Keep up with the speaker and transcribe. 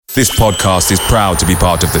This podcast is proud to be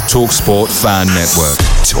part of the TalkSport Fan Network.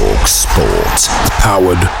 TalkSport.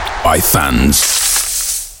 Powered by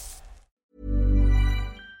fans.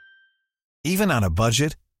 Even on a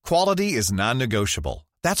budget, quality is non-negotiable.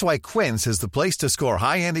 That's why Quince is the place to score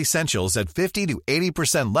high-end essentials at 50 to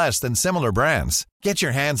 80% less than similar brands. Get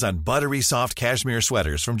your hands on buttery soft cashmere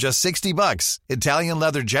sweaters from just $60, Italian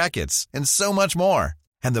leather jackets, and so much more.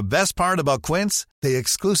 And the best part about Quince, they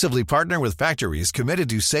exclusively partner with factories committed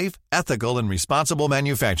to safe, ethical, and responsible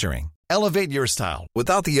manufacturing. Elevate your style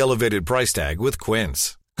without the elevated price tag with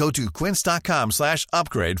Quince. Go to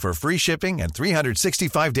quince.com/upgrade for free shipping and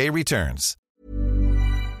 365-day returns.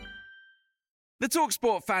 The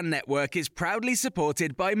TalkSport Fan Network is proudly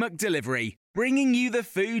supported by McDelivery, bringing you the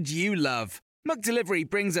food you love. McDelivery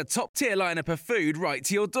brings a top-tier lineup of food right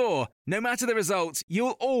to your door. No matter the result,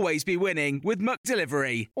 you'll always be winning with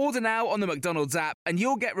McDelivery. Order now on the McDonald's app and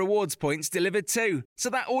you'll get rewards points delivered too.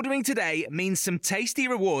 So that ordering today means some tasty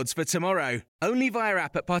rewards for tomorrow. Only via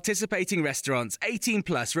app at participating restaurants. 18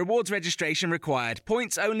 plus. Rewards registration required.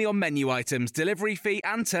 Points only on menu items. Delivery fee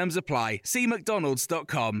and terms apply. See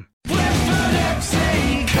mcdonalds.com. Brentford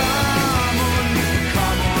FC, come on, you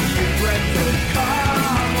Brentford, come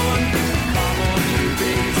on, you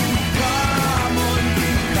bees, come on,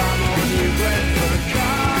 you Brentford,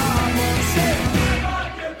 come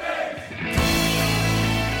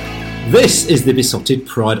on, This is the besotted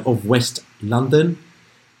pride of West London.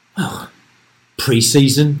 Well,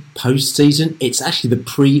 pre-season, post-season, it's actually the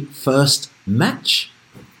pre-first match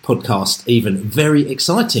podcast even. Very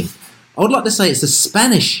exciting. I would like to say it's the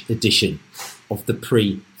Spanish edition of the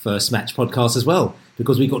pre-first match podcast as well,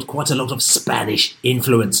 because we've got quite a lot of Spanish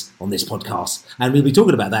influence on this podcast. And we'll be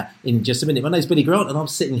talking about that in just a minute. My name's Billy Grant and I'm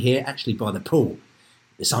sitting here actually by the pool.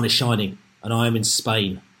 The sun is shining and I am in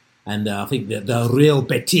Spain. And I think that the Real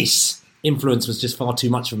Betis influence was just far too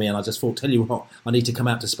much for me. And I just thought, tell you what, I need to come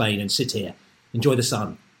out to Spain and sit here, enjoy the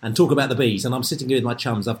sun and talk about the bees. And I'm sitting here with my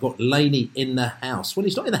chums. I've got Laney in the house. Well,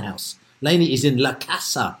 he's not in the house. Laney is in La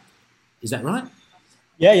Casa. Is that right?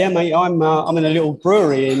 Yeah, mate. I'm in a little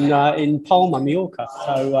brewery in Palma, Mallorca.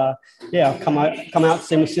 So I've come out to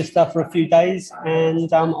see my sister for a few days,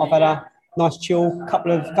 and I've had a nice chill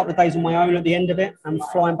couple of days on my own at the end of it. I'm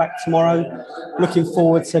flying back tomorrow. Looking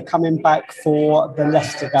forward to coming back for the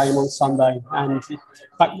Leicester game on Sunday. And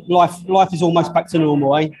life is almost back to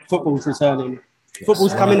normal, eh? Football's returning.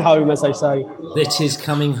 Football's coming home, as they say. It is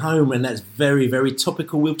coming home, and that's very, very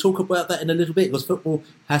topical. We'll talk about that in a little bit, because football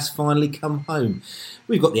has finally come home.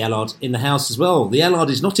 We've got the Allard in the house as well. The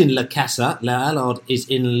Allard is not in La Casa. La Allard is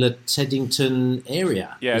in the Teddington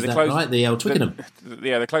area. Yeah, is that right? The Twickenham.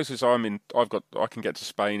 The closest I can get to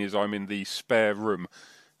Spain is I'm in the spare room,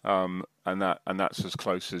 and that's as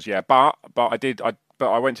close as But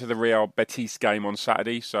I went to the Real Betis game on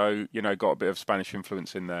Saturday, so, got a bit of Spanish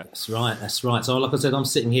influence in there. That's right. So, like I said, I'm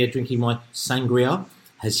sitting here drinking my sangria,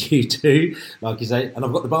 as you do, like you say, and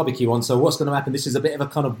I've got the barbecue on. So what's going to happen? This is a bit of a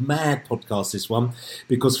kind of mad podcast, this one,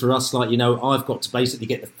 because for us, I've got to basically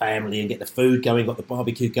get the family and get the food going, got the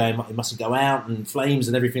barbecue going, it mustn't go out, and flames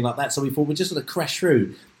and everything like that. So we thought we'd just sort of crash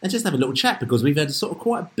through and just have a little chat, because we've had a sort of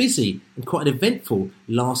quite busy and quite an eventful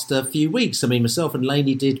last few weeks. I mean, myself and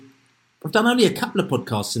Laney I've done only a couple of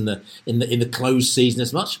podcasts in the closed season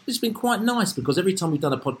as much. It's been quite nice, because every time we've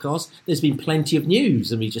done a podcast, there's been plenty of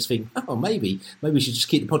news, and we just think, maybe we should just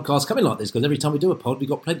keep the podcast coming like this, because every time we do a pod, we've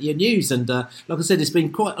got plenty of news. And like I said, it's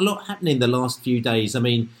been quite a lot happening the last few days. I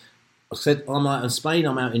mean, like I said, I'm out in Spain.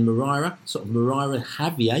 I'm out in Moreira,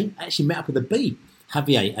 Javier. I actually met up with a bee,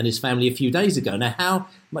 Javier, and his family a few days ago. Now, how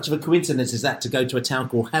much of a coincidence is that to go to a town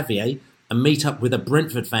called Javier and meet up with a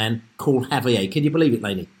Brentford fan called Javier? Can you believe it,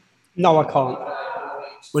 Laney? No, I can't.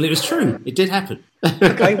 Well, it was true. It did happen.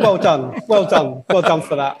 Okay, well done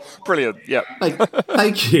for that. Brilliant. Yeah.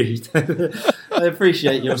 Thank you. I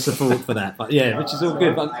appreciate your support for that. But yeah, which is all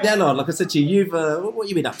good. But yeah, Lord, like I said to you, what have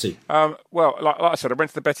you been up to? Well, like I said, I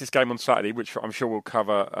went to the Betis game on Saturday, which I'm sure we'll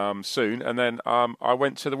cover soon, and then I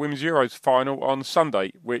went to the Women's Euros final on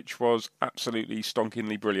Sunday, which was absolutely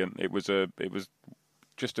stonkingly brilliant. It was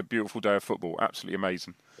just a beautiful day of football. Absolutely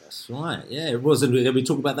amazing. That's right. Yeah, it was. And we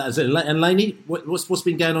talk about that. And Laney, what's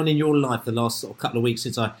been going on in your life the last couple of weeks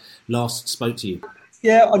since I last spoke to you?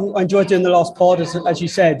 Yeah, I enjoyed doing the last pod. As you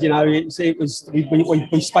said,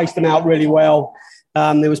 we spaced them out really well.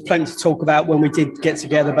 There was plenty to talk about when we did get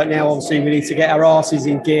together, but now obviously we need to get our asses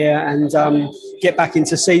in gear and get back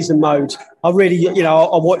into season mode. I really,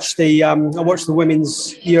 I watched the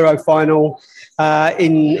women's Euro final.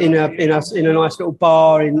 In a nice little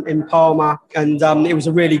bar in Palma, and it was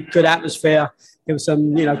a really good atmosphere. there was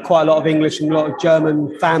some, quite a lot of English and a lot of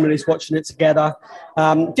German families watching it together.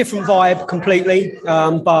 Different vibe completely,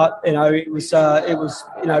 but it was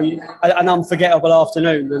an unforgettable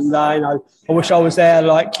afternoon, and I wish I was there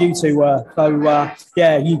like you two were. So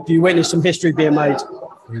you witnessed some history being made.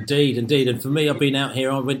 Indeed. And for me, I've been out here.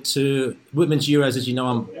 I went to Women's Euros, as you know.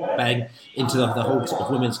 I'm bang into the whole sort of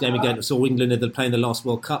women's game again. I saw England they're playing the last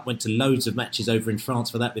World Cup. Went to loads of matches over in France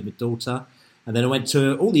for that with my daughter. And then I went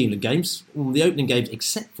to all the England games, all the opening games,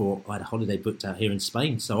 except for I had a holiday booked out here in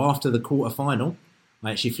Spain. So after the quarter-final,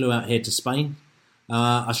 I actually flew out here to Spain.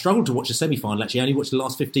 I struggled to watch the semi-final, actually. I only watched the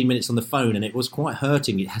last 15 minutes on the phone, and it was quite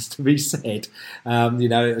hurting, it has to be said.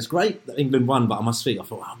 It was great that England won, but I must think, I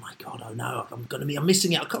thought, oh my God, oh no, I'm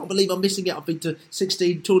missing it. I can't believe I'm missing it. I've been to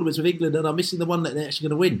 16 tournaments with England, and I'm missing the one that they're actually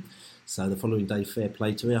going to win. So the following day, fair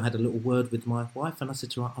play to me, I had a little word with my wife, and I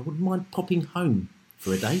said to her, I wouldn't mind popping home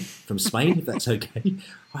for a day from Spain, if that's okay.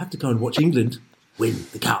 I have to go and watch England win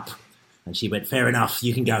the cup. And she went, fair enough,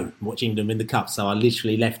 you can go and watch England win the cup. So I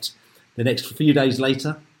literally left. The next few days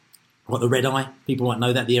later, I got the red eye. People might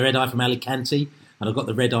know that, the red eye from Alicante. And I got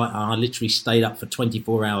the red eye. And I literally stayed up for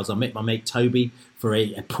 24 hours. I met my mate Toby for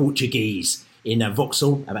a Portuguese in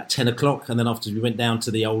Vauxhall about 10 o'clock. And then after we went down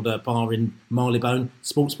to the old bar in Marylebone,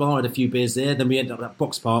 sports bar, had a few beers there. Then we ended up at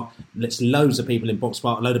Box Park. There's loads of people in Box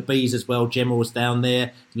Park, a load of bees as well. Gemma was down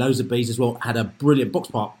there, loads of bees as well. Had a brilliant Box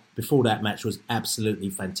Park. Before that match was absolutely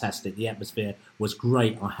fantastic. The atmosphere was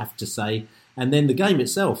great, I have to say. And then the game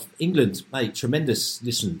itself, England, mate, tremendous.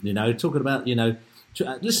 Listen, talking about,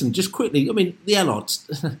 listen, just quickly, I mean, the Allies,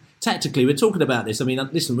 tactically, we're talking about this. I mean,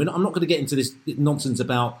 listen, I'm not going to get into this nonsense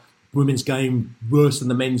about women's game worse than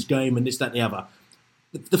the men's game and this, that, and the other.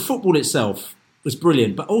 The football itself was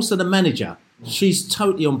brilliant, but also the manager. She's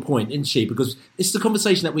totally on point, isn't she? Because it's the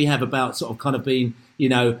conversation that we have about sort of kind of being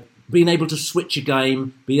able to switch a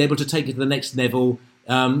game, being able to take it to the next level.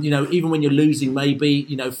 Even when you're losing, maybe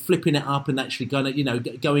flipping it up and actually going,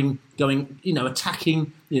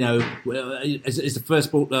 attacking. As the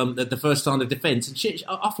first ball, the first sign of defence. And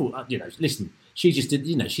I thought, listen, she just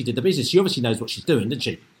did. She did the business. She obviously knows what she's doing, doesn't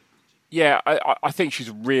she? Yeah, I think she's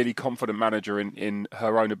a really confident manager in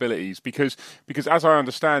her own abilities because as I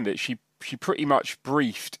understand it, she pretty much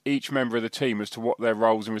briefed each member of the team as to what their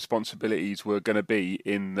roles and responsibilities were going to be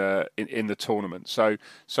in the tournament. So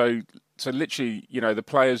literally, the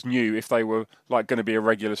players knew if they were like going to be a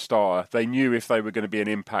regular starter. They knew if they were going to be an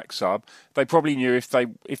impact sub. They probably knew if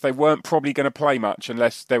they weren't probably going to play much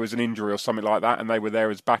unless there was an injury or something like that, and they were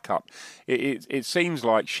there as backup. It seems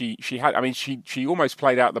like she had. I mean, she almost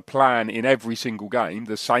played out the plan in every single game,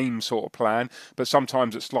 the same sort of plan, but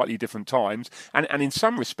sometimes at slightly different times. And in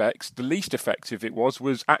some respects, the least effective it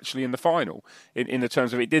was actually in the final, in the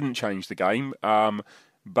terms of it didn't change the game.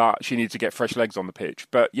 But she needed to get fresh legs on the pitch.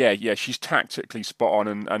 But yeah, she's tactically spot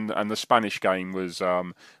on, and the Spanish game was,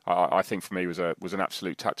 I think for me, was an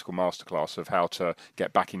absolute tactical masterclass of how to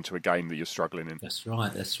get back into a game that you're struggling in. That's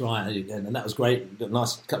right, and that was great. Got a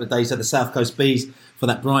nice couple of days at the South Coast Bees for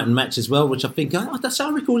that Brighton match as well, which I think that's how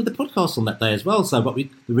I recorded the podcast on that day as well. So, but the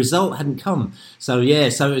result hadn't come. So yeah,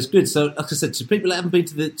 so it was good. So like I said, to people that haven't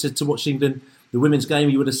been to watch England. The women's game,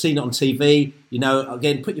 you would have seen it on TV.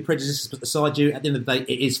 Again, put your prejudices aside you. At the end of the day,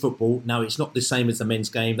 it is football. No, it's not the same as the men's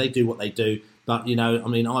game. They do what they do. But,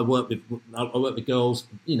 I work with girls,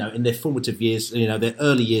 in their formative years, their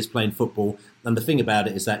early years playing football. And the thing about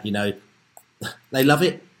it is that, they love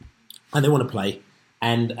it and they want to play.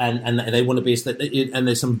 And they want to be, and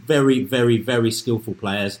there's some very, very, very skillful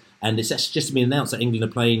players. And it's actually just been announced that England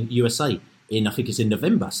are playing USA. I think it's in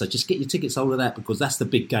November. So just get your tickets hold of that because that's the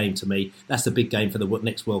big game to me. That's the big game for the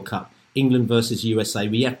next World Cup. England versus USA.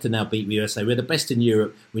 We have to now beat USA. We're the best in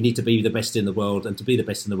Europe. We need to be the best in the world. And to be the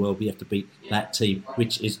best in the world, we have to beat that team,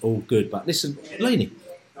 which is all good. But listen, Laney.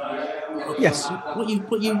 Yes. What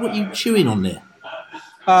you chewing on there?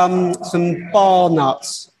 Some bar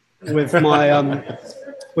nuts with my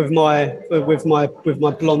with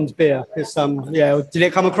my blonde beer. It's did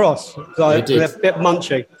it come across? It did. A bit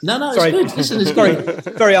munchy. No, sorry. It's good. Listen, it's very good.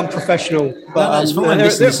 very unprofessional. But it's fine.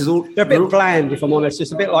 They're a bit bland, if I'm honest.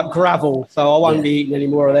 It's a bit like gravel, so I won't be eating any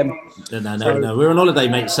more of them. No. We're on holiday,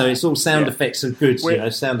 mate. So it's all sound effects and good.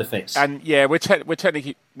 Sound effects. And yeah, we're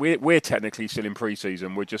technically still in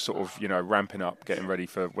pre-season. We're just sort of ramping up, getting ready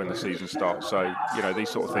for when the season starts. So these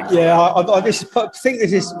sort of things. Yeah, I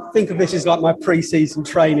think of this as like my pre-season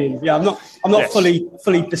training. training. Yeah, I'm not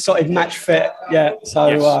fully besotted match fit yet.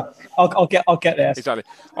 So I'll get there. Exactly.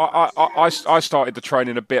 I started the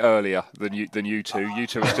training a bit earlier than you two. You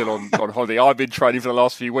two are still on holiday. I've been training for the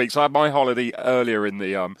last few weeks. I had my holiday earlier in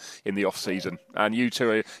the off season, and you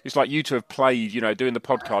two it's like you two have played. Doing the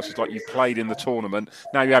podcast. It's like you've played in the tournament.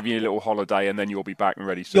 Now you have your little holiday, and then you'll be back and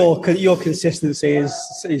ready soon. Your consistency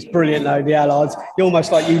is brilliant though, the Allards. You're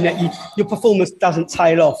almost like your performance doesn't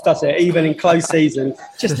tail off, does it? Even in close season,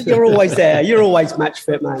 just you're always there. You're always match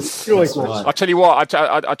fit, man. You're always match fit. I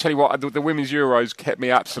tell you what. The Women's Euros kept me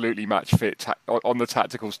absolutely match fit on the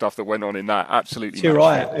tactical stuff that went on in that. Absolutely. You're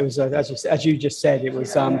right. Fit. It was as you just said. It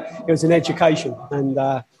was an education, and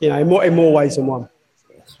in more ways than one.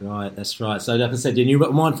 That's right. So, like I said, you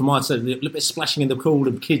got mine for mine. So, a little bit of splashing in the pool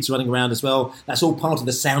and kids running around as well. That's all part of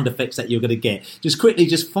the sound effects that you're going to get.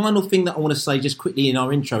 Just final thing that I want to say, just quickly in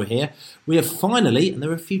our intro here, we have finally, and there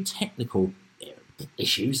are a few technical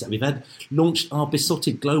issues that we've had, launched our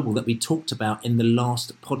Besotted Global that we talked about in the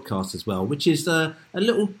last podcast as well, which is a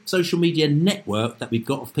little social media network that we've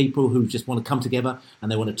got of people who just want to come together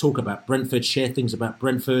and they want to talk about Brentford, share things about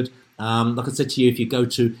Brentford. Like I said to you, if you go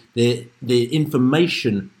to the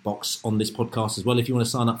information box on this podcast as well, if you want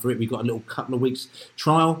to sign up for it, we've got a little couple of weeks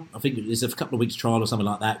trial. I think there's a couple of weeks trial or something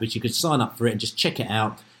like that, which you could sign up for it and just check it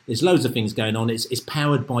out. There's loads of things going on. It's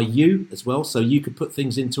powered by you as well, so you could put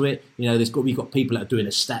things into it. We've got people that are doing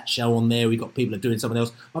a stat show on there. We've got people that are doing something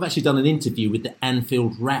else. I've actually done an interview with the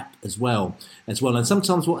Anfield Rap as well. And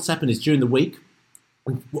sometimes what's happened is during the week,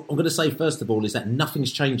 what I'm going to say first of all is that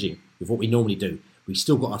nothing's changing with what we normally do. We've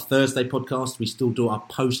still got our Thursday podcast. We still do our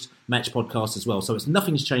post-match podcast as well. So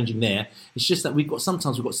nothing's changing there. It's just that we've got stuff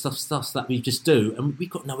that we just do, and we've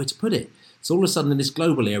got nowhere to put it. So all of a sudden in this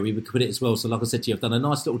global area, we could put it as well. So like I said to you, I've done a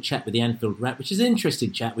nice little chat with the Anfield Rap, which is an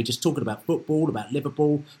interesting chat. We're just talking about football, about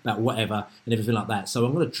Liverpool, about whatever, and everything like that. So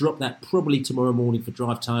I'm going to drop that probably tomorrow morning for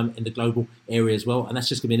drive time in the global area as well. And that's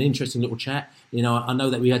just going to be an interesting little chat. I know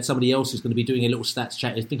that we had somebody else who's going to be doing a little stats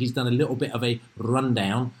chat. I think he's done a little bit of a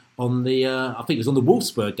rundown on the, I think it was on the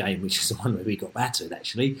Wolfsburg game, which is the one where we got battered,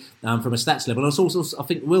 actually, from a stats level. And also, I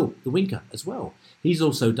think, Will, the Winker, as well. He's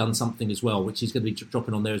also done something as well, which he's going to be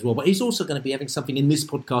dropping on there as well. But he's also going to be having something in this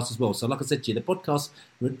podcast as well. So like I said to you, the podcast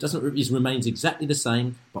remains exactly the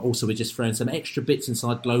same, but also we're just throwing some extra bits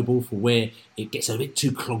inside Global for where it gets a bit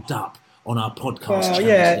too clogged up on our podcast.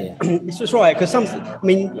 It's just right, because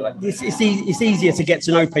it's easier to get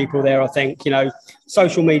to know people there, I think.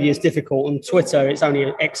 Social media is difficult. On Twitter, it's only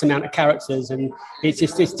an X amount of characters, and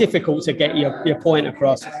it's difficult to get your point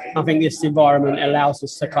across. I think this environment allows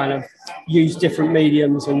us to kind of use different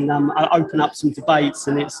mediums and open up some debates,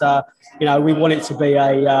 and it's we want it to be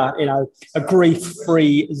a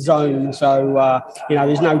grief-free zone. So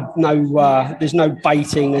there's no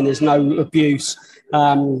baiting and there's no abuse.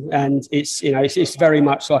 And it's very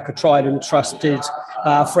much like a tried and trusted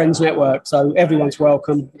friends network. So everyone's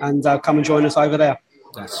welcome, and come and join us over there.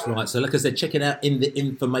 That's right. So like I said, check it out in the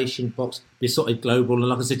information box, Besotted Global. And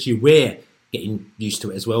like I said to you, we're getting used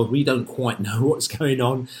to it as well. We don't quite know what's going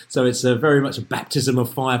on. So it's very much a baptism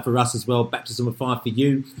of fire for us as well, baptism of fire for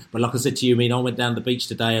you. But like I said to you, I went down the beach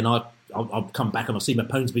today and I've come back and I've seen my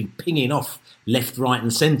opponents been pinging off left, right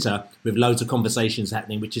and centre with loads of conversations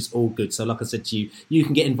happening, which is all good. So like I said to you, you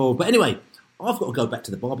can get involved. But anyway, I've got to go back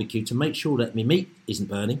to the barbecue to make sure that my meat isn't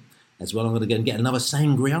burning as well. I'm going to go and get another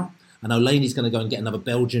sangria. I know Laney's going to go and get another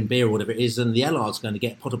Belgian beer or whatever it is, and the Allard's going to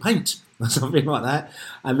get a pot of paint or something like that.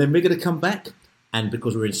 And then we're going to come back, and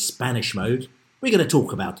because we're in Spanish mode, we're going to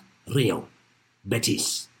talk about Real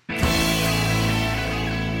Betis.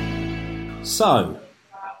 So,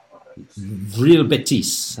 Real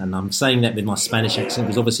Betis, and I'm saying that with my Spanish accent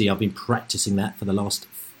because obviously I've been practicing that for the last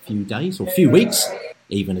few days or few weeks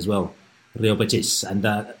even as well. Real Betis, and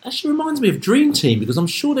actually reminds me of Dream Team, because I'm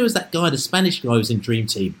sure there was that guy, the Spanish guy who was in Dream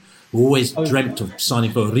Team, who always dreamt of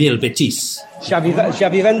signing for Real Betis. Xavi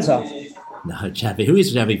Venta? No, Xavi. Who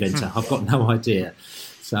is Xavi Venta? I've got no idea.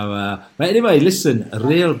 So, but anyway, listen,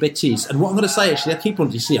 Real Betis. And what I'm going to say, actually, I keep on,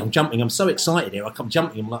 you see, I'm jumping. I'm so excited here. I'm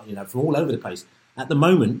jumping, from all over the place. At the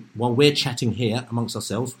moment, while we're chatting here amongst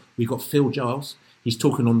ourselves, we've got Phil Giles. He's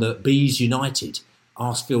talking on the Bees United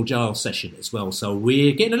Ask Phil Giles session as well. So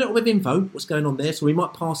we're getting a little bit of info, what's going on there. So we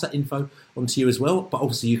might pass that info on to you as well. But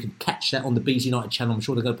obviously you can catch that on the Bees United channel. I'm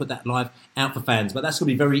sure they're going to put that live out for fans. But that's going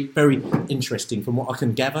to be very, very interesting. From what I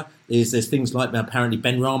can gather, is there's things like apparently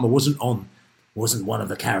Ben Rama wasn't one of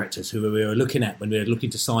the characters who we were looking at when we were looking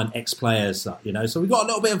to sign ex-players, So we've got a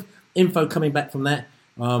little bit of info coming back from that,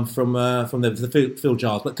 from the Phil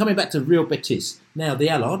Giles. But coming back to Real Betis. Now, the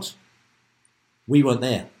Allard, we weren't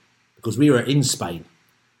there because we were in Spain.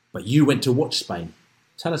 But you went to watch Spain.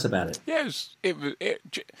 Tell us about it. Yeah,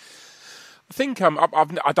 I think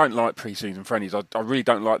I don't like pre-season friendlies. I really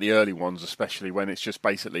don't like the early ones, especially when it's just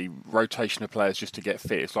basically rotation of players just to get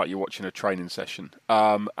fit. It's like you're watching a training session,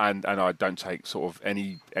 and I don't take sort of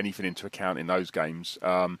anything into account in those games.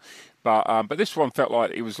 But this one felt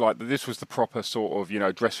like it was like this was the proper sort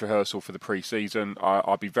of dress rehearsal for the pre-season.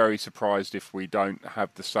 I'd be very surprised if we don't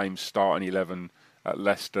have the same starting 11 at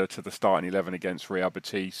Leicester to the starting 11 against Real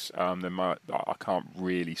Betis. I can't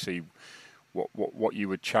really see what you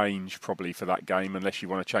would change probably for that game, unless you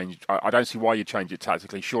want to change. I don't see why you change it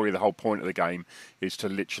tactically. Surely the whole point of the game is to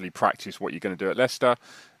literally practice what you're going to do at Leicester.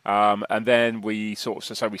 And then we so we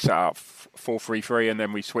set up 4-3-3, and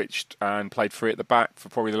then we switched and played 3 at the back for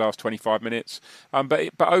probably the last 25 minutes.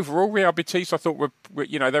 But overall, Real Betis, I thought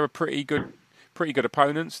they were pretty good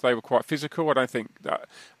opponents. They were quite physical. I don't think that.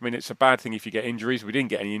 I mean, it's a bad thing if you get injuries. We didn't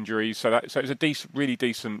get any injuries, so it was a really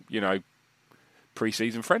decent,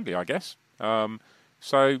 pre-season friendly, I guess.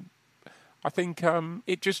 So I think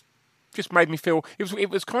it just made me feel it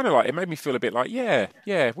was kind of like it made me feel a bit like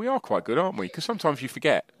yeah we are quite good, aren't we? Because sometimes you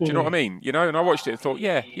forget. Do you know what I mean? And I watched it and thought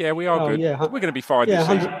yeah we are good. Yeah. We're going to be fine this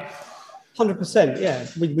season. 100%. Yeah,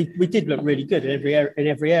 we did look really good in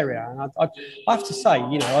every area. And I have to say,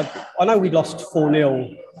 I know we lost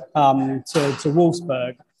 4-0 to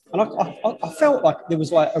Wolfsburg, and I felt like there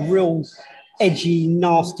was like a real edgy,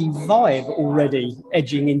 nasty vibe already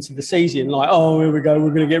edging into the season. Like, oh, here we go,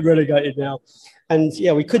 we're going to get relegated now. And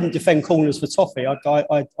yeah, we couldn't defend corners for Toffee. I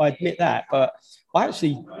admit that, but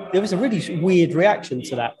there was a really weird reaction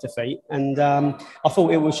to that defeat, and I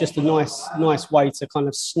thought it was just a nice way to kind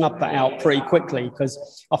of snub that out pretty quickly.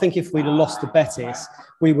 Because I think if we'd have lost to Betis,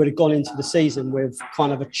 we would have gone into the season with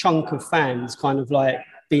kind of a chunk of fans kind of like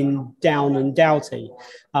been down and doughty.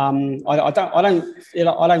 I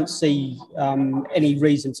don't see any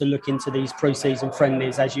reason to look into these pre-season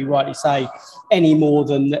friendlies, as you rightly say, any more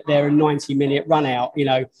than that they're a 90-minute run out.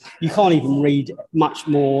 You can't even read much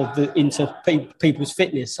more into people's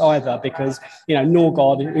fitness either, because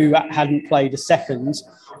Norgard, who hadn't played a second,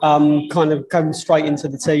 kind of come straight into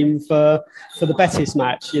the team for the Betis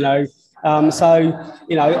match.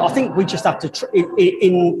 I think we just have to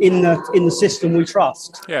in the system we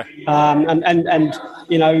trust. Yeah. I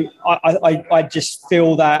just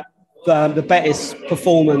feel that the Betis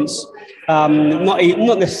performance,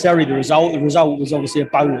 not necessarily the result. The result was obviously a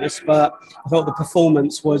bonus, but I thought the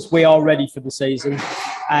performance was, we are ready for the season,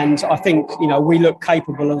 and I think we look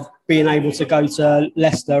capable of being able to go to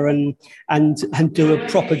Leicester and do a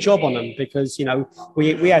proper job on them, because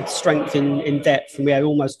we had strength in depth, and we had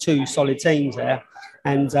almost 2 solid teams there,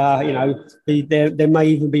 and there may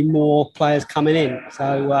even be more players coming in.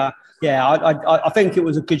 So I think it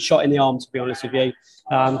was a good shot in the arm, to be honest with you.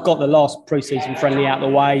 Got the last pre-season friendly out of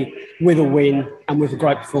the way with a win and with a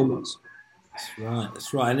great performance.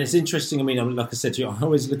 That's right. And it's interesting. I mean, like I said to you, I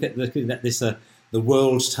always look at this, the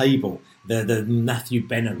world's table, the Matthew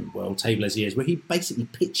Benham world table as he is, where he basically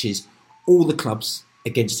pitches all the clubs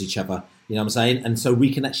against each other. You know what I'm saying? And so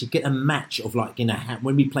we can actually get a match of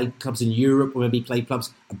when we play clubs in Europe, or when we play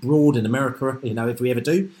clubs abroad in America, if we ever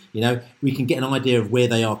do, we can get an idea of where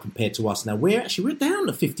they are compared to us. Now, we're down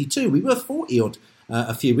to 52. We were 40 odd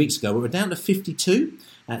a few weeks ago. We're down to 52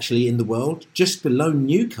 actually in the world, just below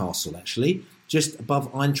Newcastle actually, just above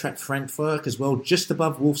Eintracht Frankfurt as well, just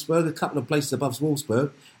above Wolfsburg, a couple of places above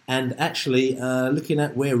Wolfsburg, and actually looking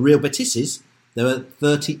at where Real Betis is, they were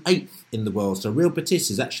 38th in the world. So Real Betis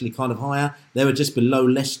is actually kind of higher. They were just below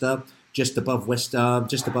Leicester, just above West Ham,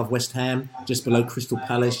 just below Crystal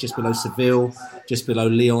Palace, just below Seville, just below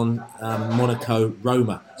Lyon, Monaco,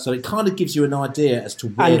 Roma. So it kind of gives you an idea as to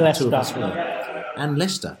where the two of us were. And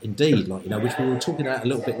Leicester, indeed, which we were talking about a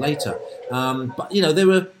little bit later. But there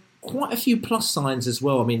were quite a few plus signs as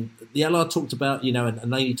well. I mean, the LR talked about,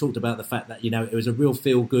 and Laney talked about the fact that, it was a real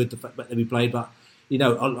feel good, the fact that we played. But,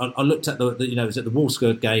 I looked at it was at the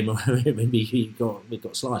Wolfsburg game when we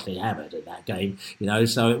got slightly hammered in that game,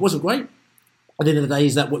 so it wasn't great. At the end of the day,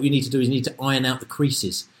 is that what you need to do is you need to iron out the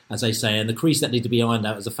creases, as they say. And the crease that need to be ironed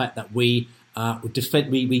out is the fact that we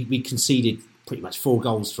conceded pretty much 4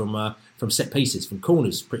 goals from set pieces, from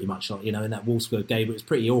corners, pretty much, in that Wolfsburg game. It was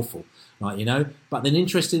pretty awful, But then,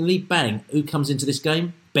 interestingly, bang, who comes into this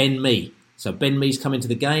game? Ben Mee. So Ben Mee's come into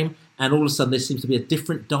the game, and all of a sudden there seems to be a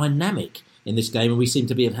different dynamic in this game, and we seem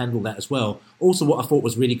to be able to handle that as well. Also, what I thought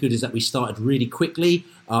was really good is that we started really quickly.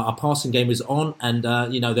 Our passing game was on, and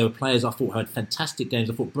there were players I thought had fantastic games.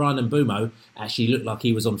 I thought Brian Mbeumo actually looked like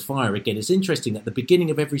he was on fire again. It's interesting at the beginning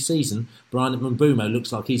of every season, Brian Mbeumo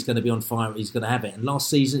looks like he's going to be on fire. He's going to have it. And last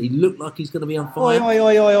season, he looked like he's going to be on fire.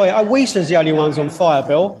 Oi. Weasler's the only one's on fire,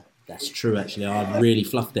 Bill. That's true, actually. I really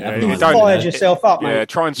fluffed it. Yeah, haven't you I? don't- Fired yourself up, mate. Yeah,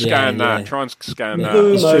 try and scan Yeah, that. yeah. Try and scan Yeah. that.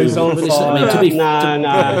 It's true. Boomo's on But listen, I mean, fire. to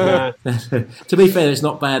be- No. To be fair, it's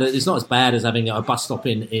not bad. It's not as bad as having a bus stop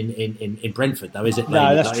in Brentford, though, is it? No,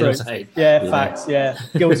 Maybe? that's Like, you know true. what I'm saying? Yeah, You know. facts. Yeah,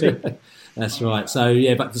 guilty. That's right. So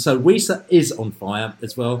yeah, so Wisa is on fire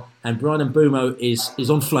as well, and Brian Mbumo is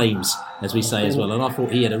on flames, as we say as well. And I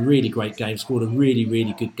thought he had a really great game, scored a really,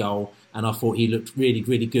 really good goal, and I thought he looked really,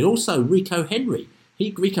 really good. Also, Rico Henry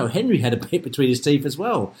had a bit between his teeth as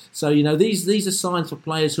well. So you know, these are signs for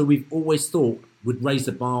players who we've always thought would raise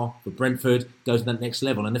the bar for Brentford, go to that next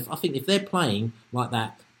level. And I think if they're playing like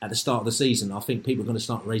that at the start of the season, I think people are going to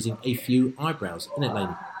start raising a few eyebrows, isn't it,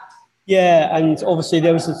 Laney? Yeah, and obviously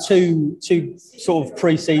there was the two sort of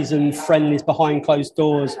pre-season friendlies behind closed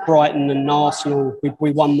doors, Brighton and Arsenal.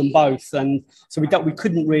 We won them both, and so we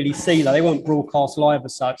couldn't really see that. They weren't broadcast live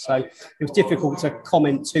as such, so it was difficult to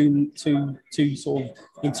comment too sort of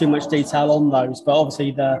in too much detail on those. But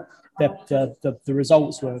obviously the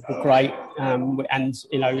results were great, and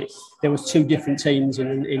you know there was two different teams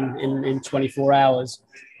in 24 hours,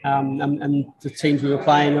 and the teams we were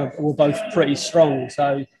playing were both pretty strong.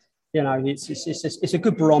 So. You know, it's a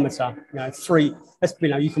good barometer. You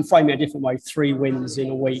know, you can frame it a different way. 3 wins in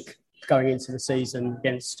a week going into the season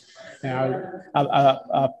against, you know,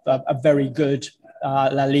 a very good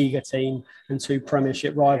La Liga team and 2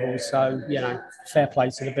 Premiership rivals. So, you know, fair play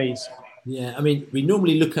to the Bees. Yeah, I mean, we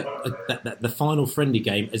normally look at the final friendly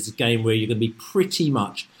game as a game where you're going to be pretty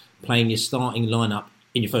much playing your starting lineup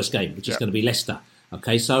in your first game, which is going to be Leicester.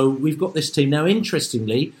 Okay, so we've got this team now.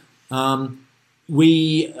 Interestingly.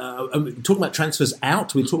 We talk about transfers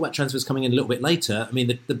out. We'll talk about transfers coming in a little bit later. I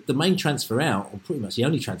mean, the main transfer out, or pretty much the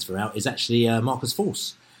only transfer out, is actually Marcus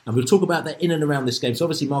Forss. And we'll talk about that in and around this game. So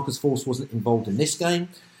obviously Marcus Forss wasn't involved in this game.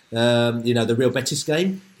 You know, the Real Betis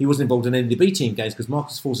game. He wasn't involved in any of the B team games because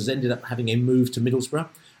Marcus Forss has ended up having a move to Middlesbrough.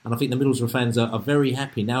 And I think the Middlesbrough fans are very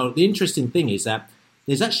happy. Now, the interesting thing is that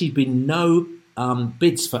there's actually been no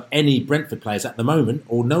bids for any Brentford players at the moment,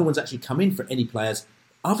 or no one's actually come in for any players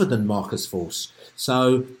other than Marcus Forss.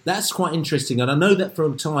 So that's quite interesting. And I know that for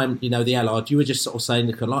a time, you know, the Allard, you were just sort of saying,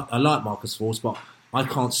 look, I like Marcus Forss, but I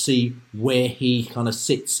can't see where he kind of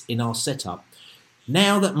sits in our setup.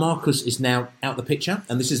 Now that Marcus is now out the picture,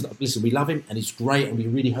 and listen, we love him, and he's great, and we're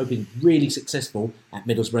really hoping really successful at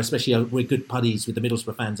Middlesbrough, especially we're good buddies with the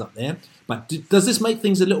Middlesbrough fans up there. But does this make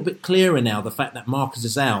things a little bit clearer now, the fact that Marcus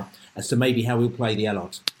is out, as to maybe how we'll play the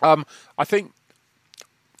Allard?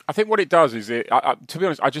 I think what it does is to be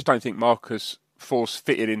honest, I just don't think Marcus Forss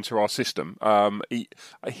fitted into our system. He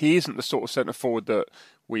isn't the sort of centre forward that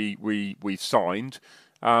we've signed,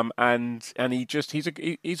 and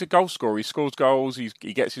he's a goal scorer. He scores goals.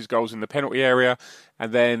 He gets his goals in the penalty area,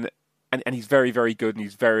 and he's very, very good, and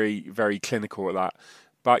he's very, very clinical at that.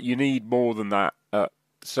 But you need more than that,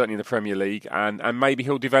 certainly in the Premier League, and maybe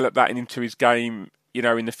he'll develop that into his game. You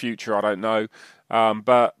know, in the future, I don't know,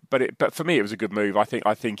 but for me, it was a good move. I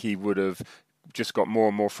think he would have just got more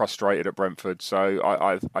and more frustrated at Brentford. So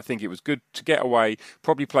I think it was good to get away,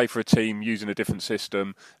 probably play for a team using a different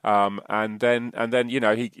system, and then you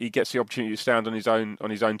know he gets the opportunity to stand on his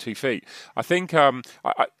own 2 feet. I think in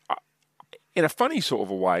a funny sort of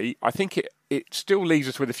a way, I think it still leaves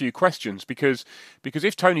us with a few questions because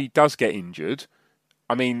if Tony does get injured,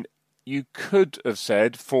 I mean. You could have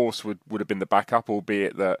said Forss would have been the backup,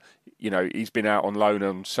 albeit that, you know, he's been out on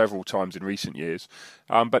loan several times in recent years.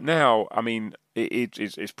 But now, I mean,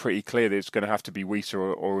 it's pretty clear that it's going to have to be Wisa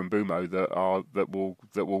or Mbumo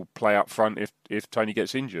that will play up front if Tony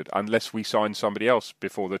gets injured, unless we sign somebody else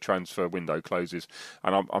before the transfer window closes.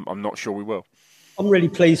 And I'm not sure we will. I'm really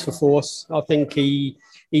pleased for Forss. I think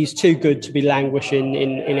he's too good to be languishing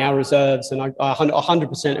in our reserves, and I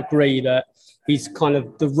 100% agree that he's kind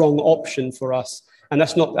of the wrong option for us. And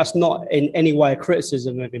that's not in any way a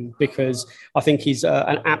criticism of him, because I think he's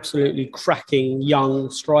an absolutely cracking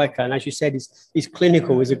young striker. And as you said, he's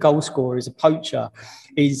clinical. He's a goal scorer. He's a poacher.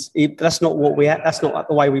 That's not the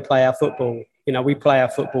way we play our football. You know, we play our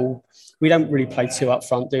football. We don't really play 2 up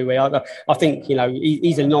front, do we? I think, you know,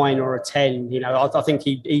 he's a 9 or a 10. You know, I think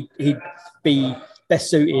he'd be best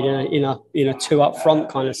suited in a 2 up front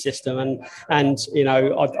kind of system, and you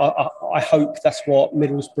know I hope that's what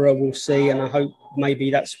Middlesbrough will see, and I hope maybe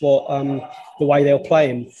that's what the way they'll play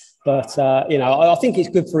him. But you know, I think it's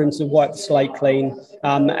good for him to wipe the slate clean,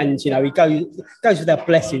 and you know he goes without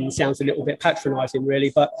blessing. Sounds a little bit patronising,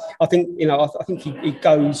 really, but I think he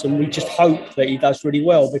goes, and we just hope that he does really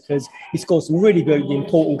well, because he scored some really good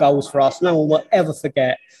important goals for us. No one will ever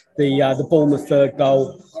forget the Bournemouth third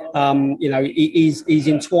goal. He's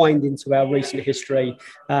entwined into our recent history,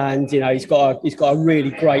 and he's got a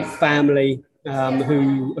really great family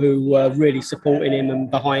who are really supporting him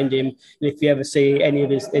and behind him. And if you ever see any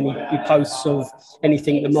posts of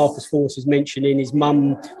anything that Marcus Force is mentioning, his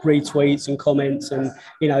mum retweets and comments, and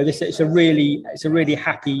it's a really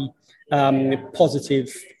happy,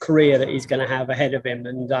 positive career that he's going to have ahead of him.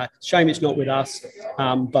 And shame it's not with us,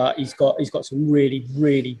 but he's got some really,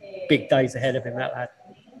 really big days ahead of him, that lad.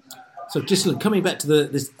 So just coming back to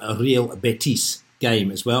this Real Betis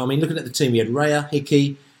game as well. I mean, looking at the team, we had Raya,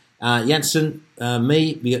 Hickey, Janssen,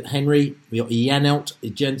 me, we got Henry, we got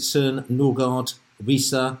Janelt, Jensen, Norgard,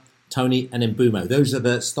 Visa, Tony, and Mbumo. Those are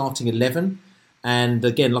the starting 11. And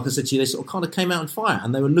again, like I said to you, they sort of kind of came out on fire,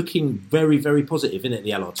 and they were looking very, very positive, innit,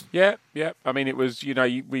 the Allied? Yeah. I mean, it was,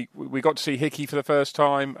 we got to see Hickey for the first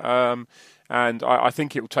time, and I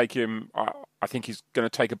think it will take him. I think he's going to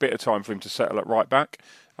take a bit of time for him to settle at right back.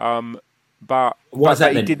 But why is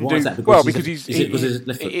that? He didn't do well because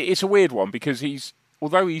it's a weird one because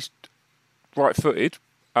although he's right-footed,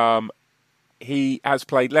 he has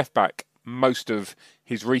played left back most of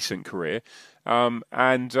his recent career. And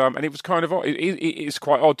it was kind of odd. It's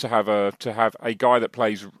quite odd to have a guy that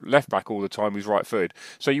plays left back all the time who's right-footed.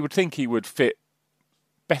 So you would think he would fit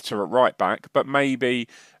better at right back, but maybe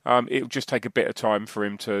it would just take a bit of time for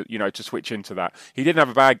him to switch into that. He didn't have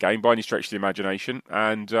a bad game by any stretch of the imagination,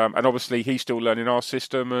 and obviously he's still learning our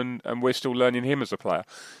system, and we're still learning him as a player.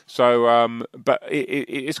 So, but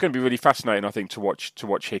it's going to be really fascinating, I think, to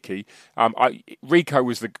watch Hickey. Rico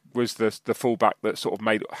was the fullback that sort of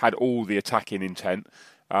had all the attacking intent.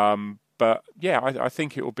 But yeah, I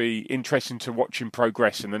think it will be interesting to watch him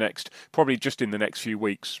progress in the next few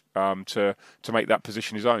weeks to make that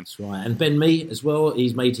position his own. That's right. And Ben Mee as well.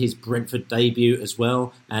 He's made his Brentford debut as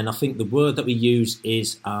well. And I think the word that we use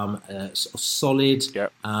is sort of solid,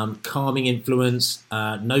 calming influence.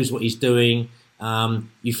 Knows what he's doing.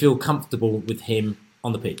 You feel comfortable with him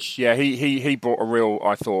on the pitch. Yeah, he brought a real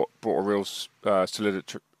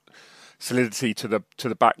solidity to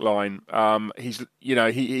the back line.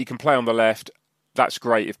 He can play on the left. That's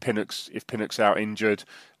great if Pinnock's out injured.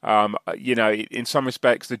 In some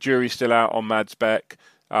respects the jury's still out on Mads Beck.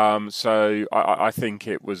 So I think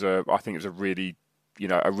it was a really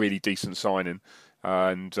decent signing,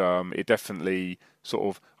 and it definitely sort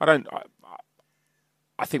of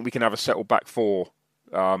I think we can have a settled back four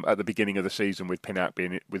at the beginning of the season with Pinnock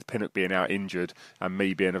being out injured and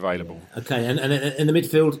me being available. Yeah. Okay, and in the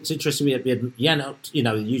midfield, it's interesting. We had Janelt,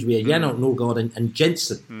 usually we had Janelt, Norgard, and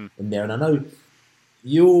Jensen in there. And I know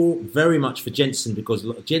you're very much for Jensen because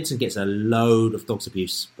Jensen gets a load of dog's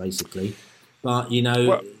abuse, basically. But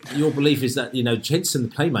your belief is that Jensen, the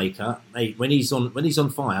playmaker, mate, when he's on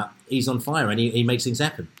fire, and he makes things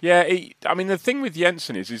happen. Yeah, the thing with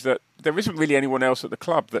Jensen is that there isn't really anyone else at the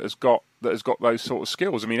club that has got those sort of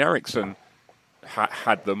skills. I mean, Eriksson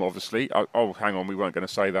had them, obviously. Oh, hang on, we weren't going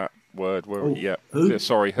to say that word, were we? Yeah. Who?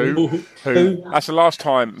 Sorry, who? That's the last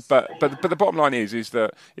time. But the bottom line is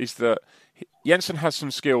that Jensen has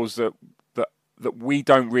some skills that we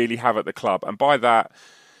don't really have at the club, and by that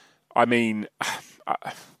I mean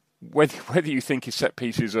whether you think his set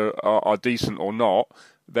pieces are decent or not,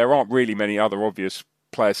 there aren't really many other obvious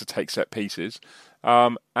players to take set pieces.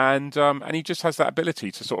 And he just has that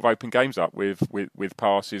ability to sort of open games up with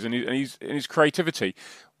passes and his creativity.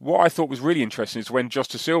 What I thought was really interesting is when Josh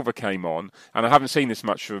Da Silva came on, and I haven't seen this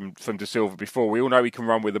much from Da Silva before. We all know he can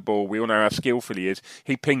run with the ball. We all know how skillful he is.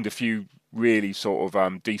 He pinged a few really sort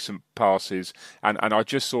of decent passes, and I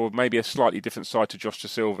just saw maybe a slightly different side to Josh Da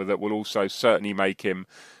Silva that will also certainly make him,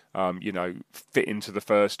 fit into the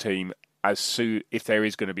first team as soon if there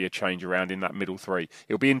is going to be a change around in that middle three.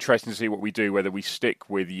 It'll be interesting to see what we do, whether we stick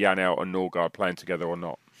with Janelt and Norgard playing together or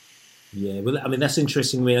not. Yeah, well, I mean, that's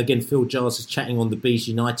interesting. I mean, again, Phil Giles is chatting on the Bees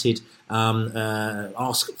United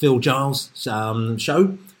Ask Phil Giles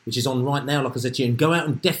show, which is on right now, like I said to you, and go out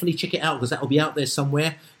and definitely check it out because that'll be out there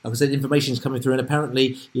somewhere. Like I said, information's coming through, and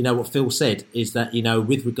apparently, what Phil said is that,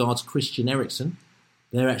 with regards to Christian Eriksen,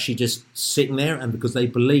 they're actually just sitting there, and because they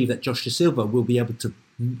believe that Josh Da Silva will be able to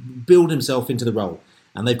build himself into the role,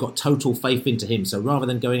 and they've got total faith into him. So rather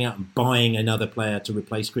than going out and buying another player to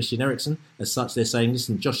replace Christian Eriksen, as such, they're saying,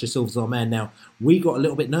 listen, Josh Da Silva's our man now. We got a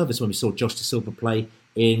little bit nervous when we saw Josh Da Silva play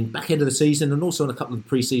in back end of the season and also in a couple of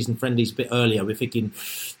pre-season friendlies a bit earlier. We're thinking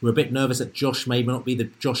we're a bit nervous that Josh may not be the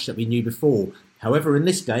Josh that we knew before. However, in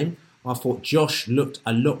this game, I thought Josh looked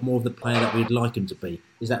a lot more of the player that we'd like him to be.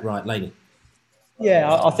 Is that right, Laney?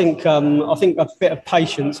 Yeah, I think a bit of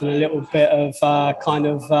patience and a little bit of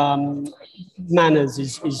manners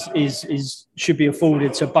is should be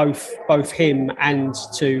afforded to both him and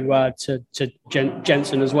to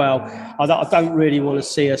Jensen as well. I don't really want to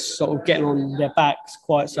see us sort of getting on their backs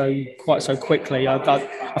quite so quickly.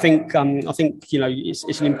 I think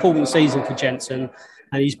it's an important season for Jensen,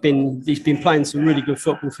 and he's been playing some really good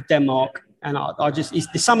football for Denmark. And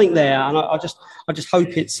there's something there, and I just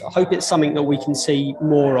hope it's something that we can see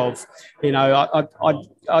more of.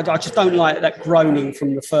 I just don't like that groaning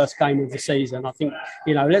from the first game of the season. I think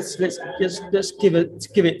let's give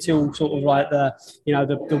it till sort of like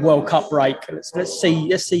the World Cup break. Let's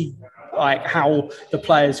see like how the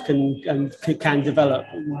players can develop.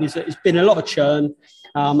 It's been a lot of churn.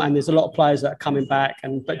 And there's a lot of players that are coming back,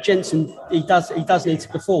 but Jensen he does need to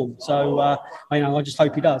perform. So I just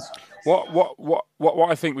hope he does. What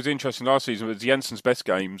I think was interesting last season was Jensen's best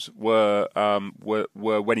games were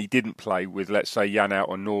when he didn't play with, let's say, Jan out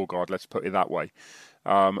or Norgard. Let's put it that way.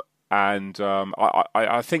 I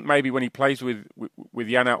think maybe when he plays with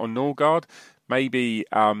Jan out or Norgard, maybe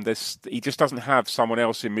he just doesn't have someone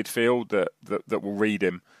else in midfield that will read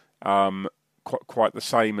him. Quite the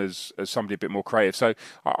same as somebody a bit more creative. So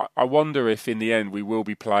I wonder if in the end we will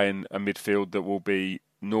be playing a midfield that will be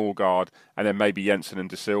Norgard and then maybe Jensen and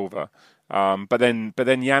De Silva. But then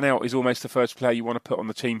Jan out is almost the first player you want to put on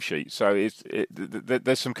the team sheet. So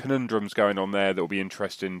there's some conundrums going on there that will be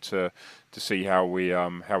interesting to see how we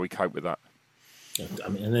cope with that.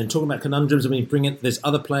 And then talking about conundrums, there's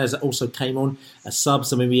other players that also came on as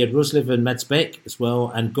subs. We had Ruslev and Mads Beck as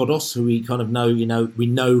well, and Godos, who we kind of know, we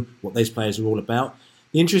know what those players are all about.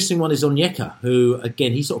 The interesting one is Onyeka, who,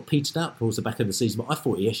 again, he sort of petered out towards the back end of the season, but I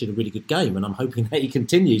thought he actually had a really good game, and I'm hoping that he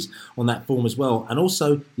continues on that form as well. And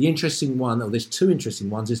also, the interesting one, there's two interesting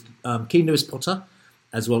ones, is Keane Lewis-Potter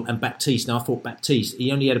as well, and Baptiste. Now, I thought Baptiste,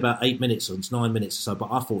 he only had about 8 minutes or 9 minutes or so, but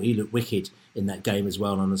I thought he looked wicked in that game as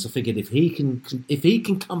well. And as I figured, if he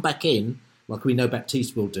can come back in, like we know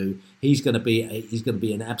Baptiste will do, he's going to be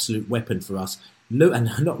an absolute weapon for us.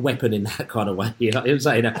 And not weapon in that kind of way, I'm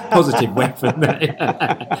saying a positive weapon.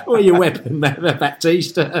 What are your weapon,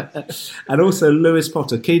 Baptiste? And also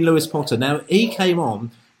Keane Lewis-Potter. Now, he came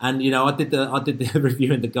on, and I did the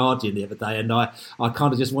review in The Guardian the other day, and I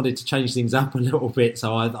kind of just wanted to change things up a little bit.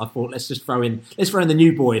 So I thought, let's throw in the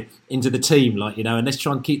new boy into the team, and let's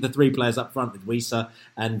try and keep the three players up front with Wisa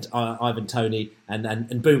and Ivan Toney and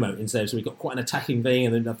Bumo instead. So we got quite an attacking thing,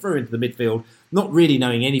 and then I threw into the midfield, not really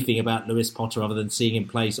knowing anything about Lewis-Potter other than seeing him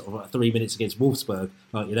play sort of 3 minutes against Wolfsburg.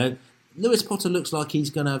 Lewis-Potter looks like he's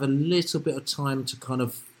going to have a little bit of time to kind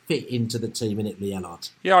of fit into the team in Italy, Allard.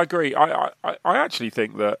 Yeah, I agree. I actually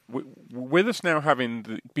think that with us now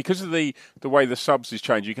having because of the way the subs is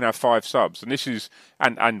changed, you can have 5 subs, and this is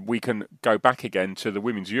and we can go back again to the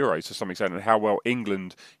Women's Euros to some extent and how well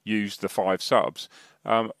England used the 5 subs.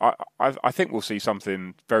 I think we'll see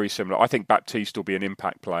something very similar. I think Baptiste will be an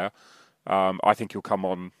impact player. I think he'll come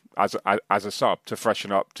on as a sub to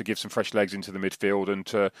freshen up, to give some fresh legs into the midfield, and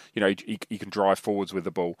to he can drive forwards with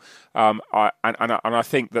the ball. I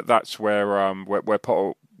think that's where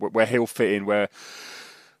Potter, where he'll fit in, where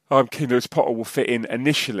Keane Lewis-Potter will fit in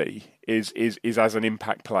initially is as an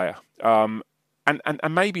impact player. And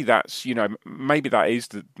maybe that's maybe that is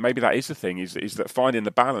the thing is that finding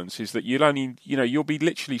the balance is that you'll be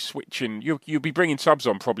literally switching, you'll be bringing subs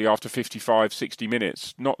on probably after 55, 60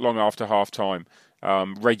 minutes, not long after half time,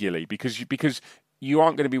 regularly, because you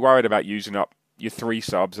aren't going to be worried about using up your 3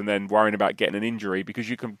 subs and then worrying about getting an injury, because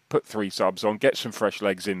you can put 3 subs on, get some fresh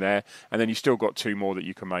legs in there, and then you still got 2 more that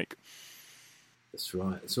you can make. That's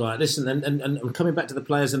right. Listen, and coming back to the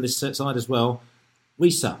players on this side as well,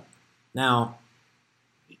 Wisa. Now,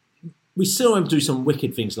 we saw him do some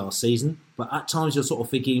wicked things last season, but at times you're sort of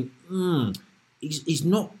thinking, he's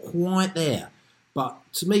not quite there. But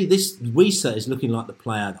to me, this Wisa is looking like the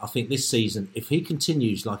player, I think, this season, if he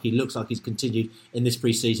continues like he looks like he's continued in this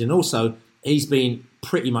pre-season. Also, he's been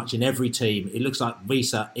pretty much in every team. It looks like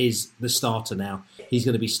Wisa is the starter now. He's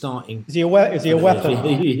going to be starting. Is he a weapon?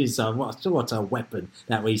 He is. What a weapon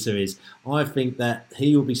that Wisa is. I think that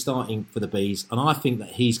he will be starting for the Bees, and I think that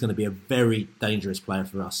he's going to be a very dangerous player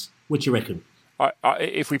for us. What do you reckon?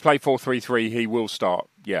 If we play 4-3-3, he will start.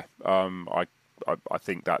 Yeah, I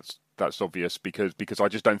think that's obvious because I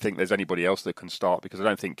just don't think there's anybody else that can start, because I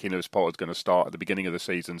don't think Keane Lewis-Potter is going to start at the beginning of the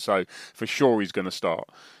season. So for sure he's going to start.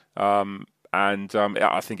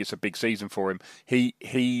 I think it's a big season for him.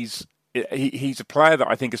 He's he's a player that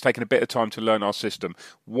I think has taken a bit of time to learn our system.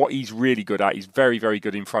 What he's really good at, he's very, very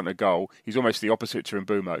good in front of goal. He's almost the opposite to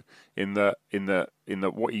Mbeumo in that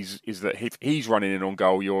what is that if he's running in on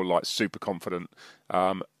goal, you're like super confident,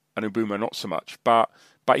 and Mbeumo not so much. But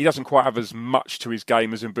he doesn't quite have as much to his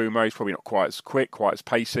game as Mbeumo. He's probably not quite as quick, quite as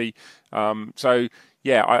pacey. So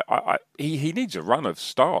yeah, he needs a run of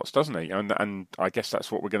starts, doesn't he? And I guess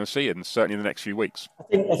that's what we're going to see, and certainly in the next few weeks. I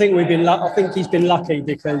think I think he's been lucky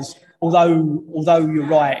because although you're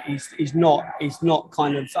right, he's not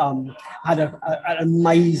kind of had an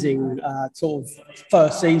amazing sort of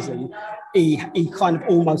first season. He kind of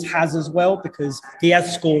almost has as well, because he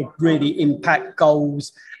has scored really impact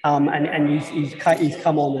goals. And he's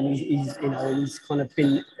come on and he's kind of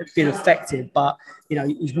been effective, but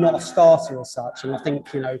he's not a starter as such. And I think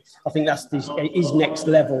that's his next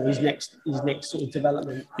level, his next sort of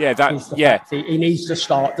development. Yeah, he needs to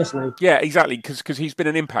start, doesn't he? Yeah, exactly, because he's been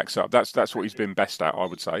an impact sub. That's what he's been best at, I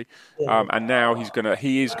would say. Yeah. And now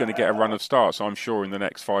he is gonna get a run of starts, I'm sure, in the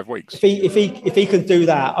next 5 weeks. If he can do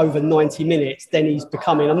that over 90 minutes, then he's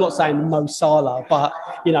becoming. I'm not saying Mo Salah, but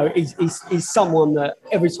he's someone that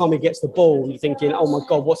every time he gets the ball, you're thinking, oh my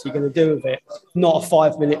God, what's he going to do with it? Not a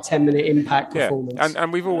 5-minute, 10-minute impact performance.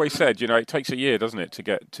 And we've always said, it takes a year, doesn't it, to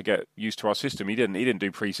get used to our system. He didn't do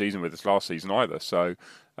pre-season with us last season either, so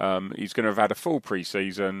he's going to have had a full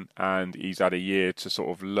pre-season, and he's had a year to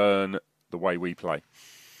sort of learn the way we play.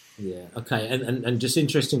 Yeah, okay, and just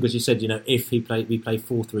interesting because you said, if we play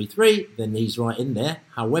 4-3-3, then he's right in there.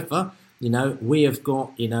 However, we have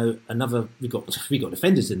got, we've got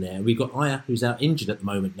defenders in there. We've got Aya, who's out injured at the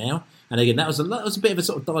moment now. And again, that was a bit of a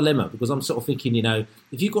sort of dilemma, because I'm sort of thinking,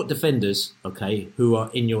 if you've got defenders, okay, who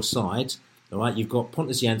are in your side, all right, you've got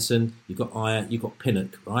Pontus Jansson, you've got Aya, you've got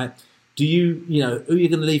Pinnock, right? Do you, who are you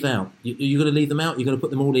going to leave out? Are you going to leave them out? You're going to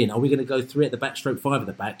put them all in? Are we going to go 3 at the back, stroke 5 at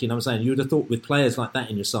the back? You know what I'm saying? You would have thought with players like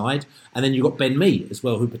that in your side, and then you've got Ben Mee as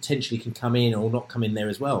well, who potentially can come in or not come in there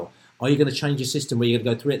as well. Are you going to change your system where you're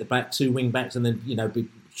going to go 3 at the back, 2 wing backs, and then be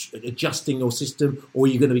adjusting your system, or are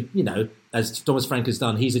you going to be, as Thomas Frank has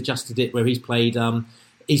done, he's adjusted it where he's played one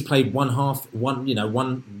half,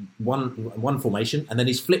 one formation, and then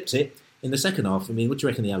he's flipped it in the second half. I mean, what do you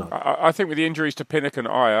reckon, the Allies? I think with the injuries to Pinnock and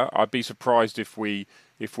Aya, I'd be surprised if we're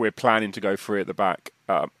planning to go 3 at the back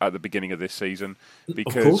at the beginning of this season,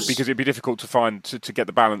 because it'd be difficult to find to get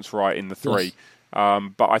the balance right in the 3. Yes.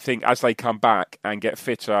 But I think as they come back and get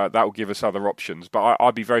fitter, that will give us other options. But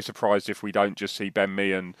I'd be very surprised if we don't just see Ben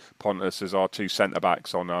Mee and Pontus as our 2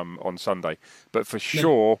 centre-backs on Sunday. But for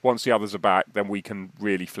sure, once the others are back, then we can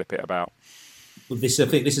really flip it about. Well, I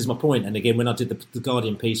think this is my point. And again, when I did the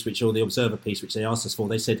Guardian piece, or the Observer piece, which they asked us for,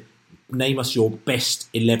 they said, name us your best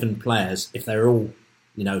 11 players if they're all,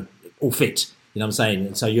 all fit. You know what I'm saying?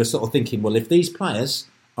 And so you're sort of thinking, well, if these players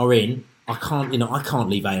are in, I can't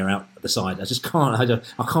leave Aya out at the side. I just can't.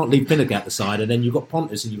 I can't leave Pinnock out the side. And then you've got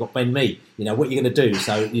Pontus and you've got Ben Mee. What are you going to do?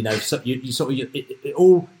 So it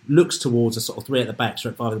all looks towards a sort of 3 at the back,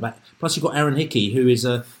 stroke 5 at the back. Plus you've got Aaron Hickey, who he's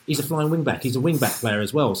a flying wing back. He's a wing back player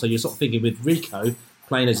as well. So you're sort of thinking with Rico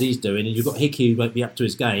playing as he's doing, and you've got Hickey who won't be up to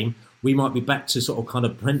his game. We might be back to sort of kind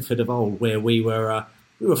of Brentford of old, where we were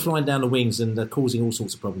flying down the wings and causing all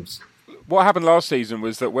sorts of problems. What happened last season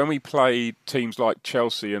was that when we played teams like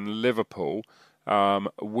Chelsea and Liverpool,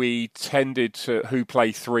 we tended to who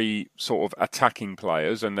play 3 sort of attacking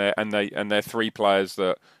players, and they're 3 players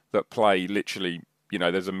that play literally.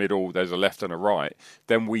 There's a middle, there's a left and a right.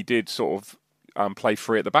 Then we did sort of play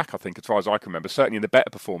 3 at the back, I think, as far as I can remember. Certainly in the better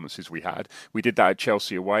performances we had. We did that at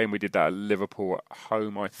Chelsea away, and we did that at Liverpool at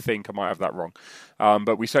home, I think. I might have that wrong.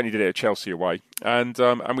 But we certainly did it at Chelsea away. And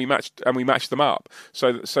we matched them up.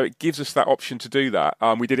 So it gives us that option to do that.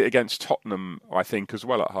 We did it against Tottenham, I think, as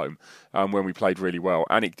well at home, when we played really well.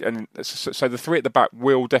 So the 3 at the back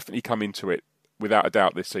will definitely come into it without a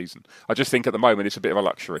doubt this season. I just think at the moment it's a bit of a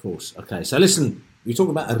luxury. Of course. Okay, so listen, we talk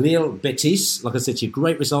about Real Betis. Like I said to you,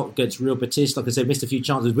 great result against Real Betis. Like I said, missed a few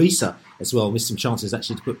chances. Risa as well, missed some chances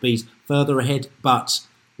actually to put Bees further ahead, but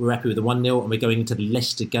we're happy with the 1-0 and we're going into the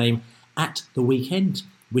Leicester game at the weekend,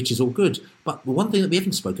 which is all good. But the one thing that we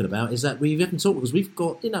haven't spoken about is that we haven't talked, because we've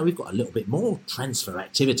got a little bit more transfer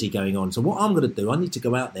activity going on. So what I'm going to do, I need to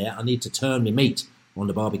go out there, I need to turn my meat on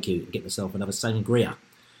the barbecue and get myself another sangria.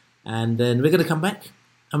 And then we're going to come back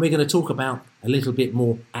and we're going to talk about a little bit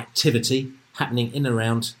more activity happening in and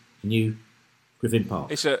around New Griffin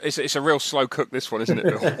Park. It's a real slow cook, this one, isn't it,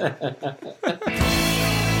 Bill?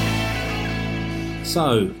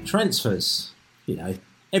 So, transfers.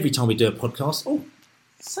 Every time we do a podcast,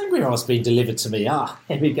 sangria has been delivered to me.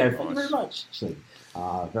 Here we go. Thank you very much. Actually.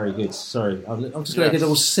 Very good. Sorry, I'm just going to get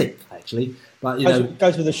all sick actually. But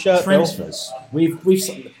goes with the shirt. Transfers. We've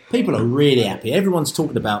people are really happy. Everyone's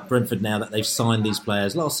talking about Brentford now that they've signed these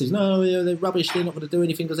players. Last season, they're rubbish. They're not going to do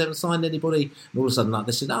anything because they haven't signed anybody. And all of a sudden,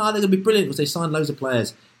 they said, they're going to be brilliant because they signed loads of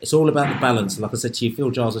players. It's all about the balance. Like I said to you,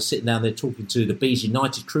 Phil Giles was sitting down there talking to the Bees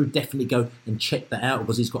United crew. Definitely go and check that out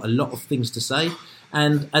because he's got a lot of things to say.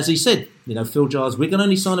 And as he said, Phil Giles, we're going to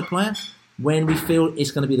only sign a player when we feel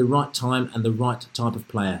it's going to be the right time and the right type of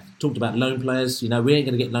player. Talked about loan players. We ain't going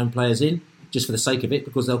to get loan players in just for the sake of it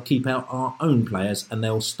because they'll keep out our own players and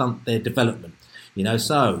they'll stunt their development.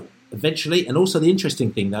 So eventually, and also the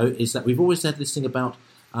interesting thing though is that we've always had this thing about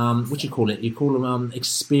what do you call it? You call them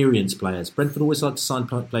experienced players. Brentford always like to sign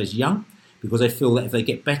players young because they feel that if they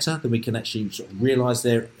get better, then we can actually sort of realise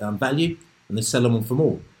their value and then sell them on for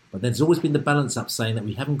more. But there's always been the balance up saying that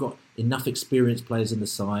we haven't got enough experienced players in the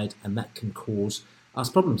side and that can cause us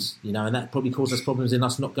problems, and that probably caused us problems in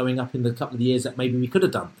us not going up in the couple of years that maybe we could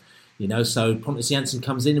have done. So Pontus Jansson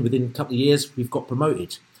comes in and within a couple of years we've got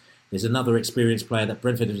promoted. There's another experienced player that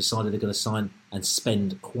Brentford have decided they're going to sign and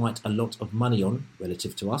spend quite a lot of money on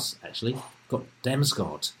relative to us, actually. Got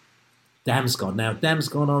Damsgaard. Now,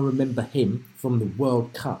 Damsgaard, I remember him from the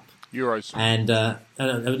World Cup. Euros. And,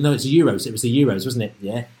 no, it's the Euros. It was the Euros, wasn't it?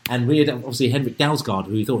 Yeah. And we had, obviously, Henrik Dalsgaard,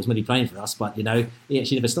 who we thought was going to be playing for us, but, he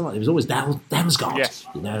actually never started. It was always Damsgaard, yes.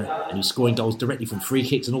 And he was scoring goals directly from free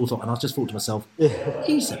kicks and all sorts. And I just thought to myself,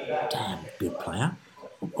 he's a damn good player.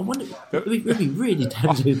 I wonder, it'd be really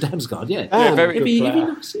Damsgaard, yeah. It'd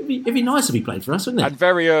be nice if he played for us, wouldn't it? And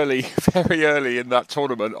very early in that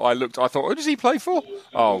tournament, I thought, who does he play for?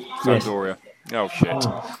 Oh, Sampdoria. Yes. Oh, shit.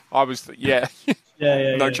 I was,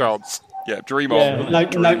 no chance. Yeah, dream on. No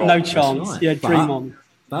chance. Right. Yeah, dream on.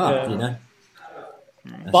 But,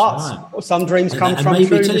 But some dreams come and from maybe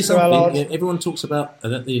true. tell you something. Everyone talks about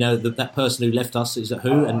that person who left us is at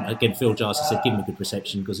Who, and again Phil Giles has said give him a good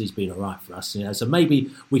reception because he's been all right for us. So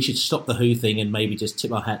maybe we should stop the Who thing and maybe just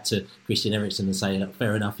tip our hat to Christian Eriksen and say, look,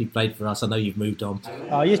 fair enough, he played for us. I know you've moved on.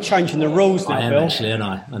 Oh, you're changing the rules now, I am Bill. actually, and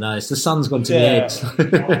I know it's the sun's gone to the heads.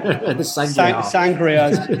 The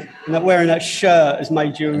Sangria and wearing that shirt has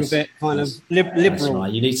made you a bit kind of liberal. That's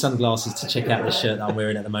right. You need sunglasses to check out the shirt that I'm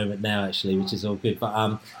wearing at the moment now, actually, which is all good. But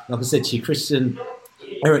like I said to you, Christian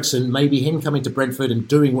Eriksen, maybe him coming to Brentford and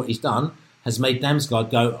doing what he's done has made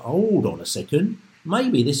Damsgaard go, hold on a second,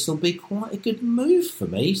 maybe this will be quite a good move for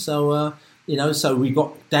me. So, so we've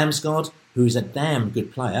got Damsgaard, who's a damn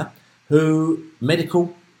good player, who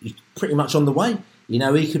medical is pretty much on the way.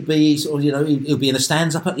 He could be he'll be in the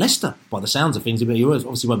stands up at Leicester by the sounds of things. He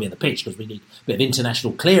obviously won't be on the pitch because we need a bit of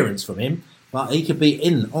international clearance from him. But he could be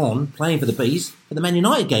playing for the Bees for the Man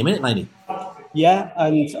United game, isn't it, Laney? Yeah,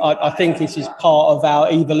 and I think this is part of our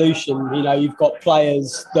evolution. You've got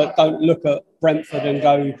players that don't look at Brentford and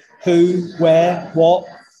go, who, where, what.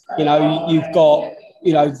 You've got,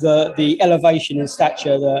 the elevation and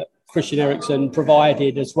stature that Christian Eriksen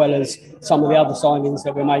provided, as well as some of the other signings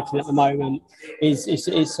that we're making at the moment, it's a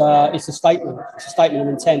statement. It's a statement of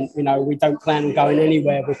intent. We don't plan on going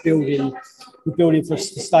anywhere. We're building for a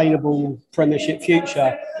sustainable Premiership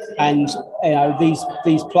future, and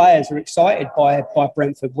these players are excited by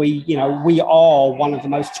Brentford. We are one of the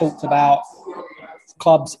most talked about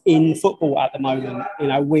clubs in football at the moment.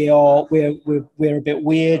 We're a bit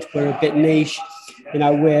weird. We're a bit niche.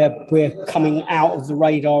 We're coming out of the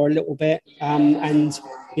radar a little bit, and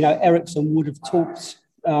Eriksen would have talked.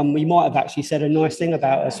 He might have actually said a nice thing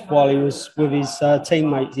about us while he was with his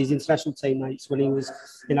teammates, his international teammates, when he was,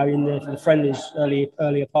 in the friendlies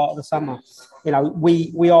earlier part of the summer.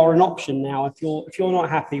 We are an option now. If you're not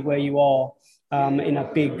happy where you are in a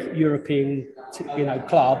big European,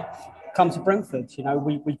 club, come to Brentford.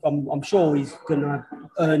 I'm sure he's going to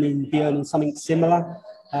be earning something similar.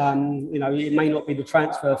 It may not be the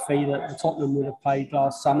transfer fee that the Tottenham would have paid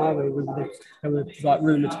last summer. They were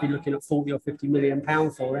rumoured to be looking at 40 or 50 million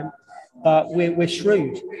pounds for him. But we're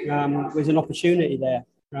shrewd. There's an opportunity there.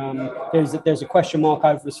 There's a question mark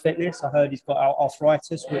over his fitness. I heard he's got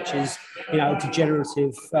arthritis, which is a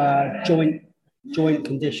degenerative joint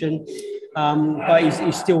condition. But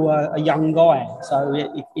he's still a young guy, so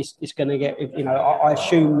it's going to get. I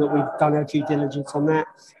assume that we've done our due diligence on that,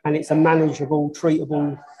 and it's a manageable,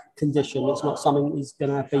 treatable condition. It's not something he's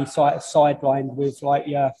going to be sidelined with, like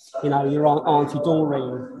your Auntie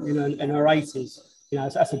Doreen, in her 80s.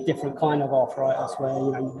 That's a different kind of arthritis where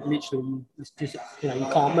literally it's just you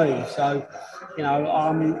can't move. So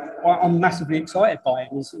I'm massively excited by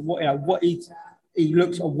him. He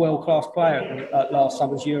looks a world-class player at last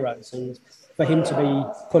summer's Euros, and for him to be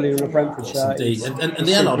pulling on a Brentford shirt. Indeed. And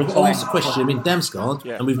the Allard, I've got to ask the question. I mean, Damsgaard,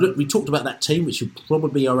 and we talked about that team, which would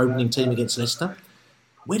probably be our opening team against Leicester.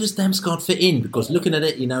 Where does Damsgaard fit in? Because looking at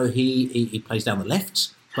it, he plays down the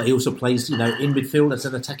left, but he also plays, in midfield as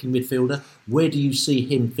an attacking midfielder. Where do you see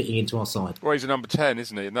him fitting into our side? Well, he's a number 10,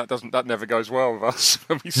 isn't he? And that never goes well with us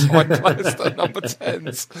when we sign players that are number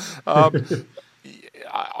 10s.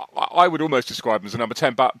 I would almost describe him as a number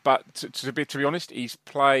 10, but to be honest, he's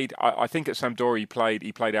played. I think at Sampdoria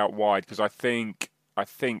he played out wide, because I think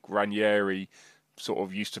Ranieri sort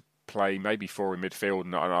of used to play maybe 4 in midfield,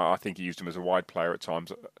 and I think he used him as a wide player at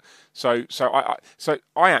times. So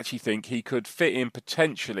I actually think he could fit in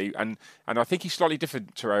potentially, and I think he's slightly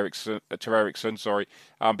different to Eriksson.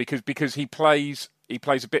 Because he plays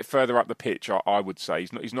a bit further up the pitch. I would say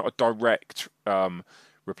he's not a direct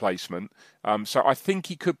replacement. So I think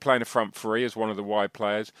he could play in a front three as one of the wide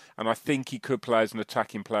players, and I think he could play as an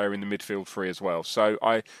attacking player in the midfield three as well. So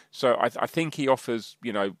I think he offers,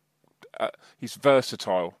 he's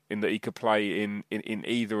versatile in that he could play in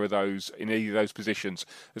either of those positions.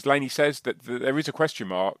 As Laney says, that there is a question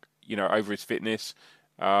mark, over his fitness.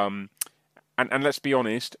 And let's be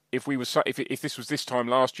honest, if this was this time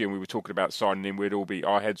last year and we were talking about signing him,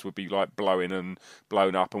 our heads would be like blown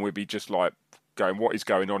up, and we'd be just like going, what is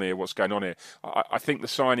going on here? What's going on here? I think the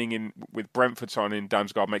signing with Brentford signing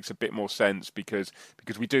Damsgaard makes a bit more sense because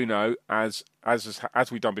we do know, as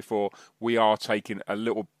we've done before, we are taking a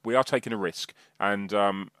risk, and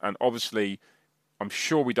obviously I'm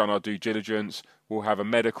sure we've done our due diligence. We'll have a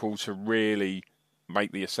medical to really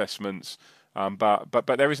make the assessments, but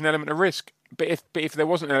there is an element of risk. But if there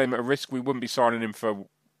wasn't an element of risk, we wouldn't be signing him for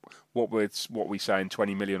what we say in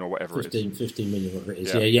 20 million or whatever 15 million, whatever it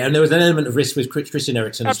is. Yeah. And there was an element of risk with Christian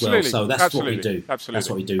Eriksen as well. So that's what we do. Absolutely. That's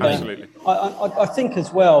what we do. Absolutely. I think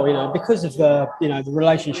as well, because of the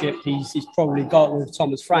relationship he's probably got with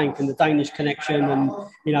Thomas Frank and the Danish connection, and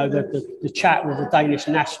the chat with the Danish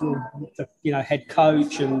national, head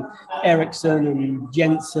coach, and Eriksen and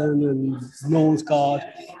Jensen and Norsgaard.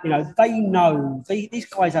 They know these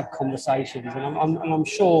guys have conversations, and I'm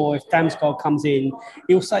sure if Damsgaard comes in,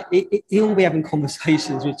 he'll be having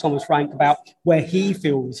conversations with Thomas Frank about where he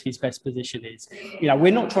feels his best position is.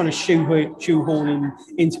 We're not trying to shoehorn him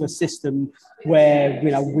into a system where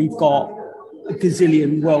we've got a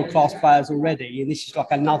gazillion world-class players already, and this is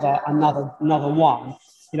like another one.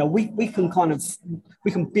 We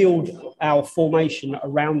can build our formation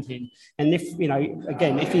around him, and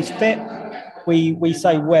if he's fit, we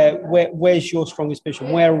say where's your strongest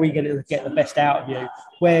position? Where are we going to get the best out of you?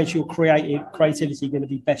 Where's your creativity going to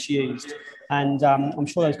be best used? And I'm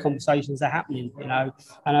sure those conversations are happening.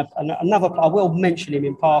 And another, I will mention him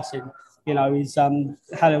in passing. Is Halil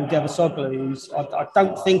Devasoglu, I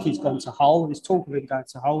don't think he's gone to Hull. There's talk of him going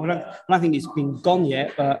to Hull. I don't think he's been gone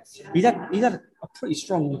yet, but he's had a pretty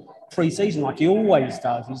strong pre-season, like he always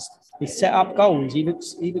does. He's set up goals. He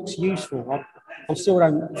looks useful. I still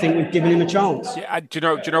don't think we've given him a chance. Yeah,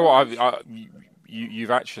 do you know what?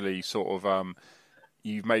 You've actually sort of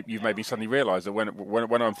you've made me suddenly realise that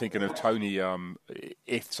when I'm thinking of Tony,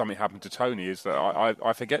 if something happened to Tony, is that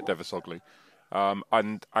I forget Devasoglu.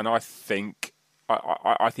 And I think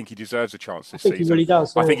he deserves a chance this season. He really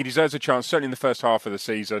does. I think he deserves a chance, certainly in the first half of the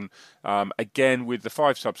season. Again, with the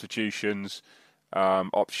 5 substitutions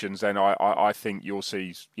options, then I think you'll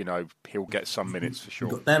see, he'll get some minutes for sure.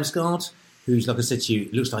 We've got Damsgaard, who's, like I said to you,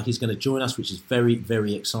 it looks like he's going to join us, which is very,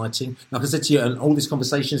 very exciting. Like I said to you, and all these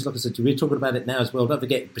conversations, like I said to you, we're talking about it now as well. Don't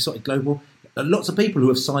forget, Besotted Global, lots of people who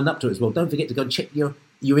have signed up to it as well. Don't forget to go and check your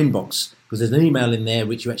inbox, because there's an email in there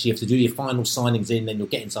which you actually have to do your final signings in, then you'll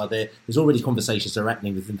get inside there. There's already conversations that are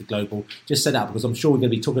happening within the Global. Just set up, because I'm sure we're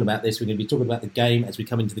going to be talking about this. We're going to be talking about the game as we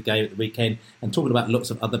come into the game at the weekend, and talking about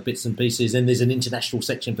lots of other bits and pieces. And there's an international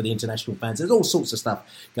section for the international fans. There's all sorts of stuff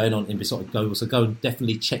going on in Besotted Global, so go and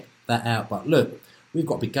definitely check that out. But look, we've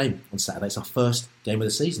got a big game on Saturday. It's our first game of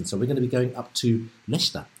the season, so we're going to be going up to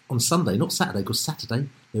Leicester on Sunday, not Saturday, because Saturday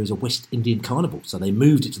there is a West Indian carnival, so they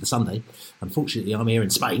moved it to the Sunday. Unfortunately, I'm here in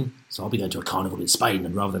Spain, so I'll be going to a carnival in Spain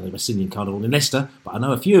and rather than a West Indian carnival in Leicester. But I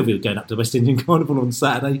know a few of you are going up to the West Indian carnival on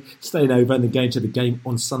Saturday, staying over and then going to the game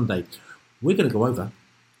on Sunday. We're going to go over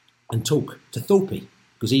and talk to Thorpe,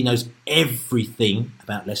 because he knows everything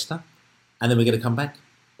about Leicester, and then we're going to come back.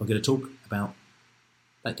 We're going to talk about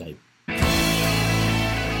that game.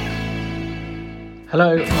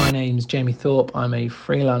 Hello, my name's Jamie Thorpe. I'm a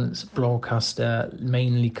freelance broadcaster,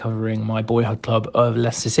 mainly covering my boyhood club of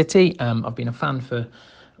Leicester City. I've been a fan for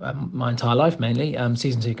my entire life, mainly.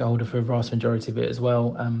 Season ticket holder for a vast majority of it as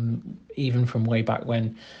well, even from way back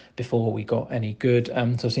when, before we got any good.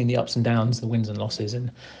 So I've seen the ups and downs, the wins and losses,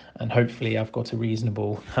 and hopefully I've got a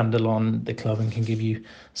reasonable handle on the club and can give you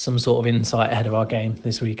some sort of insight ahead of our game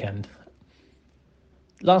this weekend.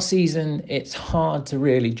 Last season, it's hard to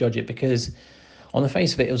really judge it because on the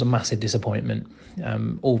face of it, it was a massive disappointment.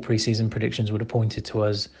 All pre-season predictions would have pointed to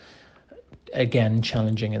us again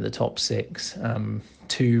challenging at the top six.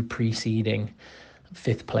 Two preceding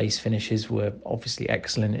fifth place finishes were obviously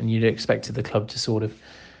excellent, and you'd expected the club to sort of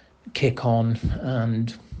kick on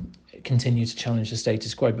and continue to challenge the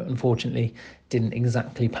status quo, but unfortunately didn't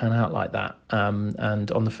exactly pan out like that.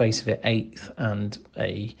 And on the face of it, 8th and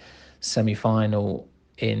a semi-final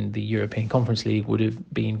in the European Conference League would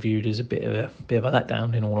have been viewed as a bit of a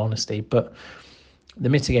letdown, in all honesty. But the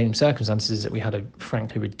mitigating circumstances is that we had a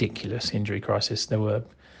frankly ridiculous injury crisis. There were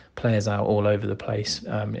players out all over the place,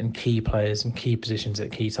 and key players in key positions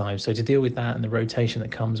at key times. So to deal with that and the rotation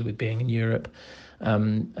that comes with being in Europe,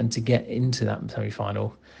 and to get into that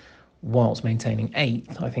semi-final whilst maintaining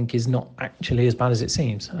 8th, I think is not actually as bad as it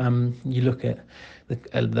seems. You look at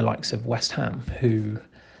the likes of West Ham, who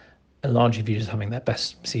are largely viewed as having their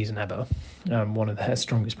best season ever, one of their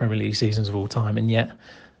strongest Premier League seasons of all time, and yet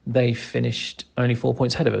they finished only 4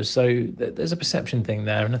 points ahead of us. So there's a perception thing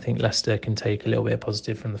there, and I think Leicester can take a little bit of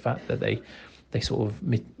positive from the fact that they sort of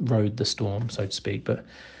rode the storm, so to speak, but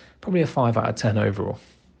probably a 5 out of 10 overall.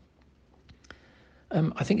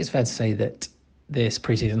 I think it's fair to say that this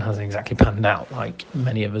pre-season hasn't exactly panned out like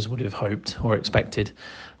many of us would have hoped or expected.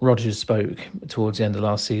 Rodgers spoke towards the end of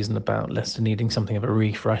last season about Leicester needing something of a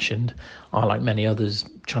refresh, and I, like many others,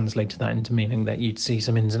 translated that into meaning that you'd see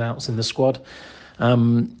some ins and outs in the squad.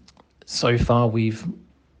 So far we've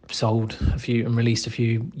sold a few and released a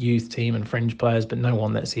few youth team and fringe players, but no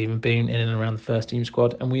one that's even been in and around the first team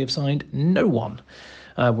squad, and we have signed no one,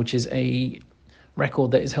 which is a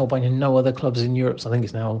record that is held by no other clubs in Europe. So I think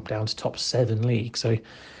it's now down to top 7 league. So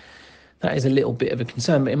that is a little bit of a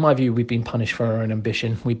concern. But in my view, we've been punished for our own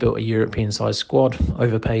ambition. We built a European-sized squad,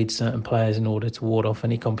 overpaid certain players in order to ward off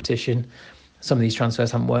any competition. Some of these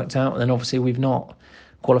transfers haven't worked out. And then obviously we've not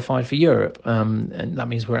qualified for Europe. And that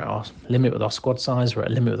means we're at our limit with our squad size. We're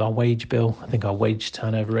at a limit with our wage bill. I think our wage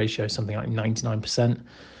turnover ratio is something like 99%.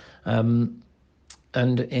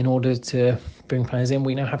 And in order to bring players in,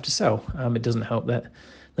 we now have to sell. It doesn't help that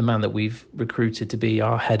the man that we've recruited to be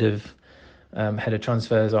our head of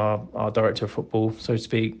transfers, our director of football, so to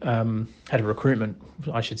speak, head of recruitment,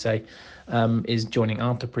 I should say, is joining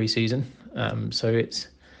after pre-season. So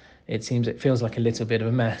it feels like a little bit of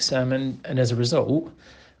a mess. And as a result,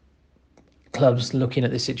 clubs looking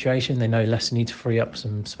at this situation, they know Leicester need to free up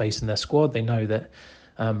some space in their squad. They know that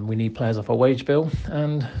we need players off our wage bill,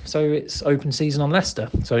 and so it's open season on Leicester.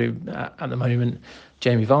 So at the moment,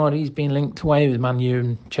 Jamie Vardy's been linked away with Man U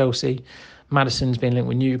and Chelsea. Maddison's been linked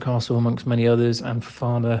with Newcastle, amongst many others, and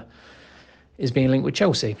Fofana is being linked with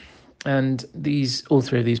Chelsea. And all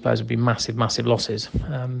three of these players would be massive, massive losses.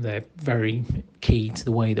 They're very key to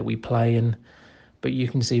the way that we play, but you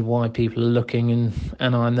can see why people are looking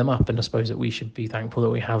and eyeing them up. And I suppose that we should be thankful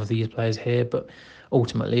that we have these players here. But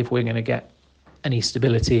ultimately, if we're going to get any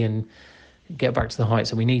stability and get back to the heights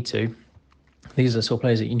that we need to, these are the sort of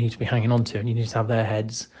players that you need to be hanging on to, and you need to have their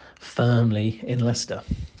heads firmly in Leicester.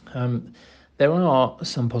 There are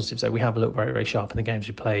some positives though. We have looked very, very sharp in the games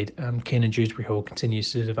we played. Kiernan Dewsbury-Hall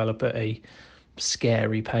continues to develop at a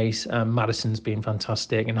scary pace. Maddison's been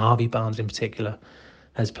fantastic, and Harvey Barnes in particular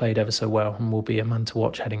has played ever so well and will be a man to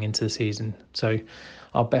watch heading into the season. So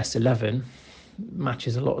our best 11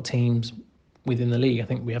 matches a lot of teams within the league. I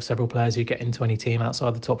think we have several players who get into any team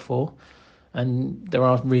outside the top 4, and there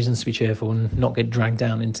are reasons to be cheerful and not get dragged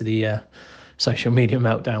down into the social media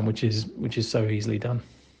meltdown, which is so easily done.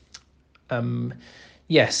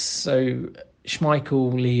 Yes, so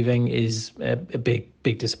Schmeichel leaving is a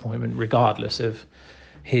big disappointment, regardless of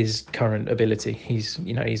his current ability. He's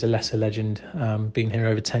a lesser legend, been here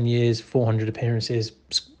over 10 years, 400 appearances,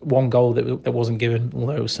 1 goal that wasn't given,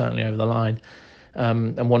 although it was certainly over the line.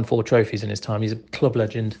 And won 4 trophies in his time. He's a club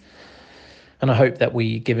legend, and I hope that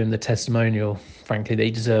we give him the testimonial, frankly, that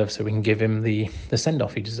he deserves, so we can give him the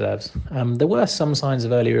send-off he deserves. There were some signs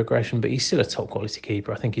of early regression, but he's still a top-quality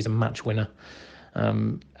keeper. I think he's a match winner,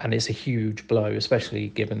 and it's a huge blow, especially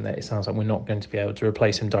given that it sounds like we're not going to be able to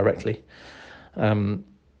replace him directly. And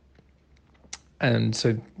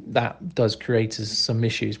so that does create us some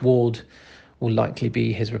issues. Ward will likely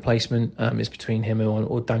be his replacement. It's between him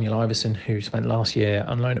or Daniel Iverson, who spent last year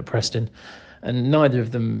on loan at Preston. And neither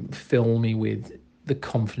of them fill me with the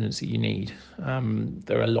confidence that you need.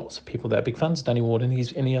 There are lots of people that are big fans of Danny Ward, and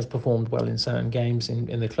he has performed well in certain games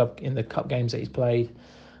in the cup games that he's played,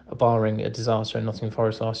 barring a disaster in Nottingham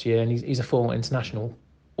Forest last year. And he's a full international,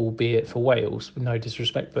 albeit for Wales, with no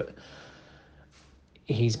disrespect, but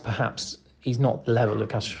he's not the level of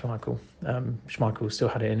Kasper Schmeichel. Schmeichel still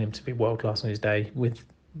had it in him to be world class on his day, with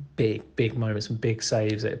big moments and big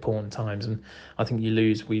saves at important times. And I think we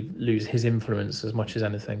lose his influence as much as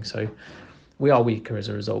anything. So we are weaker as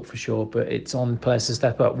a result, for sure, but it's on players to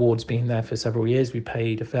step up. Ward's been there for several years. We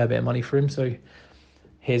paid a fair bit of money for him, so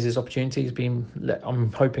here's his opportunity.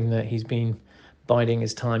 I'm hoping that he's been biding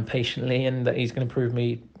his time patiently, and that he's going to prove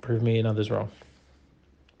me and others wrong.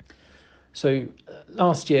 So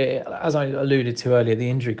last year, as I alluded to earlier, the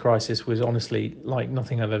injury crisis was honestly like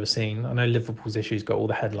nothing I've ever seen. I know Liverpool's issues got all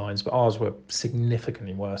the headlines, but ours were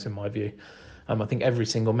significantly worse in my view. I think every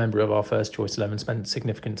single member of our first choice 11 spent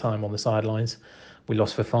significant time on the sidelines. We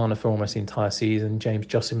lost Fofana for almost the entire season. James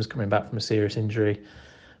Justin was coming back from a serious injury.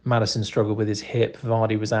 Maddison struggled with his hip.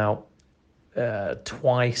 Vardy was out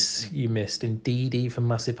twice. You missed Ndidi for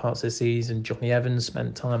massive parts of the season. Johnny Evans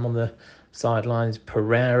spent time on the sidelines.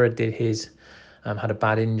 Pereira did his, had a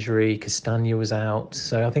bad injury. Castagna was out.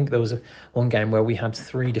 So I think there was one game where we had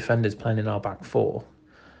 3 defenders playing in our back 4.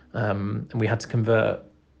 And we had to convert.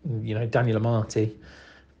 Daniel Amati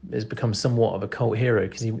has become somewhat of a cult hero,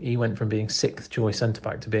 because he went from being 6th choice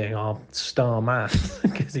centre-back to being our star man,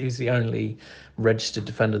 because he's the only registered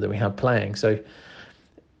defender that we have playing. So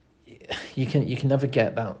you can never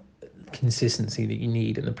get that consistency that you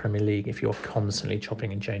need in the Premier League if you're constantly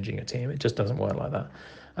chopping and changing a team. It just doesn't work like that.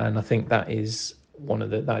 And I think that is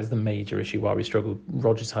the major issue why we struggled.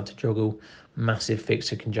 Rodgers had to juggle massive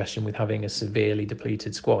fixture congestion with having a severely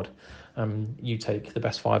depleted squad. You take the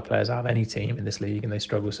best 5 players out of any team in this league and they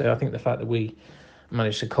struggle. So I think the fact that we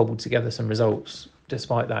managed to cobble together some results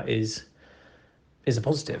despite that is a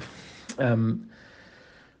positive.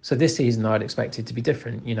 So this season I'd expect it to be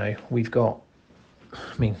different. We've got,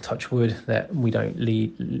 touch wood, that we don't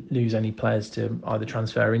lose any players to either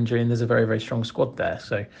transfer or injury, and there's a very, very strong squad there.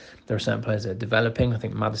 So there are certain players that are developing. I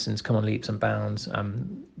think Maddison's come on leaps and bounds.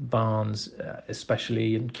 Barnes,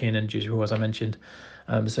 especially, and Kiernan, as I mentioned.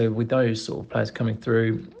 So with those sort of players coming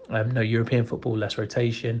through, no European football, less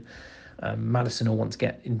rotation. Maddison will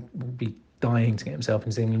be dying to get himself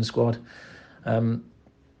into the England squad.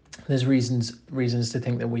 There's reasons to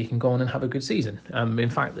think that we can go on and have a good season. In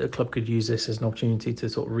fact, the club could use this as an opportunity to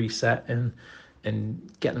sort of reset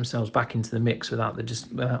and get themselves back into the mix without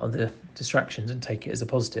the distractions, and take it as a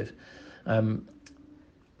positive.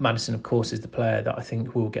 Maddison, of course, is the player that I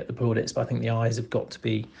think will get the plaudits, but I think the eyes have got to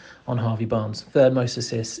be on Harvey Barnes. 3rd most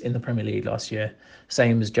assists in the Premier League last year,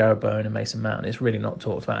 same as Jarrod Bowen and Mason Mount. It's really not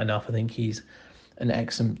talked about enough. I think he's an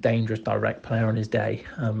excellent, dangerous, direct player on his day,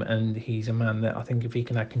 and he's a man that I think, if he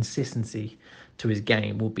can add consistency to his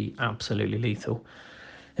game, will be absolutely lethal.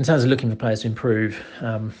 In terms of looking for players to improve,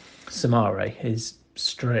 Samare is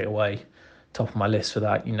straight away top of my list for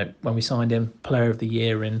that. When we signed him, Player of the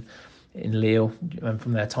Year in Lille,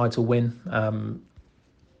 from their title win,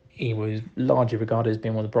 he was largely regarded as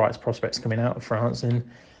being one of the brightest prospects coming out of France, and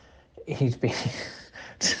he's been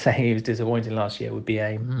to say he was disappointing last year would be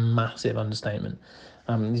a massive understatement.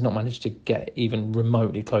 He's not managed to get even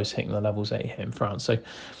remotely close to hitting the levels that he hit in France, so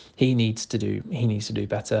he needs to do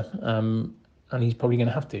better, and he's probably going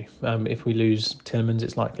to have to. If we lose Tielemans,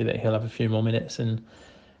 it's likely that he'll have a few more minutes, and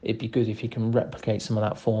it'd be good if he can replicate some of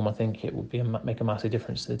that form. I think it would make a massive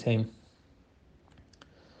difference to the team.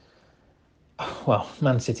 Well,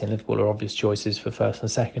 Man City and Liverpool are obvious choices for first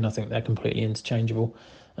and second. I think they're completely interchangeable.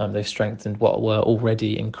 They've strengthened what were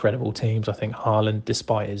already incredible teams. I think Haaland,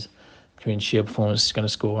 despite his Korean Shield performance, is going to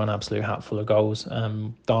score an absolute hatful of goals.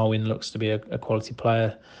 Darwin looks to be a quality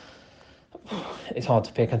player. It's hard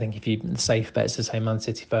to pick. I think if you safe bets to say Man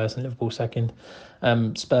City first and Liverpool second.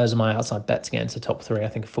 Spurs are my outside bet to get into top 3. I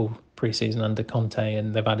think a full pre-season under Conte,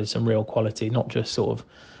 and they've added some real quality, not just sort of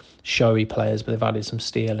showy players, but they've added some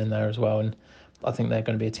steel in there as well, and I think they're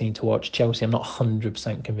going to be a team to watch. Chelsea, I'm not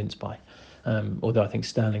 100% convinced by, although I think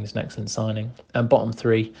Sterling is an excellent signing. And bottom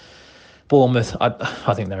 3, Bournemouth,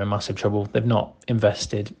 I think they're in massive trouble. They've not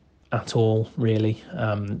invested at all, really.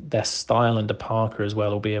 Their style under Parker as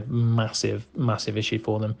well will be a massive, massive issue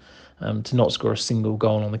for them. To not score a single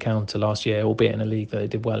goal on the counter last year, albeit in a league that they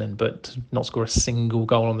did well in, but to not score a single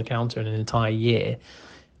goal on the counter in an entire year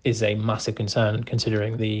is a massive concern,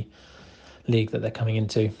 considering the league that they're coming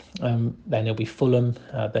into. Then it'll be Fulham.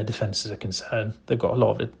 Their defence is a concern. They've got a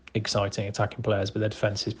lot of exciting attacking players, but their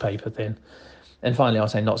defence is paper thin. And finally, I'll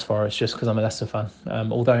say Notts Forest, just because I'm a Leicester fan.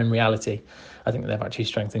 Although in reality, I think they've actually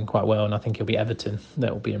strengthened quite well, and I think it'll be Everton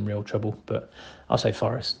that will be in real trouble. But I'll say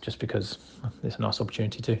Forest, just because it's a nice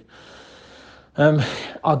opportunity too.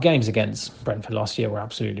 Our games against Brentford last year were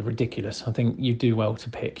absolutely ridiculous. I think you do well to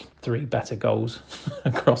pick 3 better goals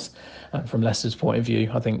across from Leicester's point of view.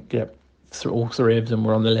 I think all 3 of them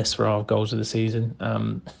were on the list for our goals of the season.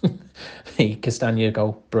 The Castagna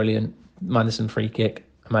goal, brilliant. Madison free kick,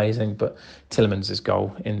 amazing. But Tielemans'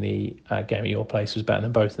 goal in the game at your place was better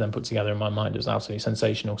than both of them put together in my mind. It was absolutely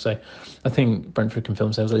sensational. So I think Brentford can feel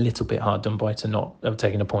themselves a little bit hard done by to not have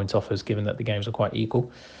taken a point off us, given that the games are quite equal.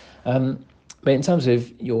 But in terms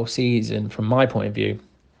of your season, from my point of view,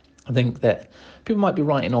 I think that people might be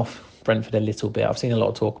writing off Brentford a little bit. I've seen a lot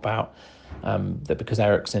of talk about that because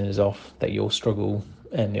Eriksen is off, that you'll struggle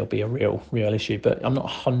and it'll be a real issue. But I'm not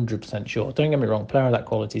 100% sure. Don't get me wrong, player of that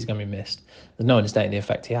quality is going to be missed. There's no understating the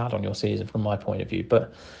effect he had on your season from my point of view.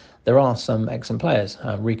 But there are some excellent players.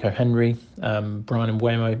 Rico Henry, Brian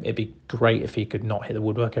Mbeumo. It'd be great if he could not hit the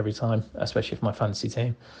woodwork every time, especially for my fantasy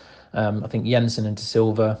team. I think Jensen and De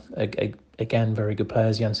Silva, again, very good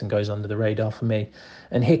players. Jensen goes under the radar for me.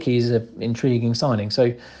 And Hickey is an intriguing signing.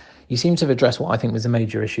 So you seem to have addressed what I think was a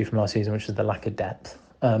major issue from last season, which is the lack of depth.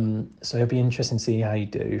 So it'll be interesting to see how you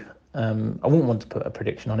do. I wouldn't want to put a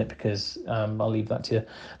prediction on it because I'll leave that to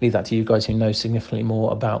you guys who know significantly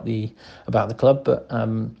more about the club. But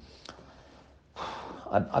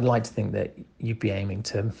I'd like to think that you'd be aiming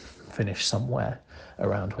to finish somewhere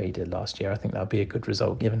around where you did last year. I think that would be a good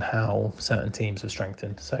result given how certain teams have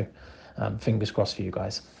strengthened. So fingers crossed for you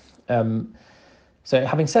guys. So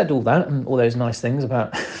having said all that and all those nice things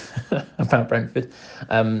about about Brentford,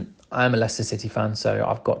 I am a Leicester City fan, so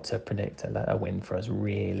I've got to predict a win for us,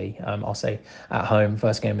 really. I'll say at home,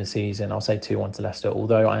 first game of the season, I'll say 2-1 to Leicester,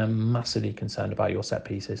 although I am massively concerned about your set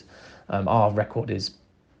pieces. Our record is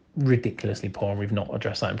ridiculously poor, and we've not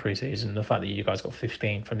addressed that in pre-season. The fact that you guys got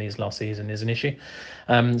 15 from these last season is an issue.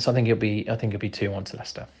 So I think it'll be 2-1 to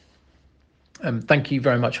Leicester. Thank you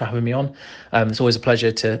very much for having me on. It's always a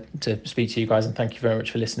pleasure to speak to you guys, and thank you very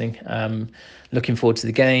much for listening. Looking forward to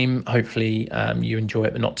the game. Hopefully you enjoy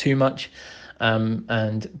it, but not too much.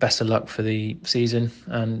 And best of luck for the season,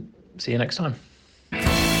 and see you next time.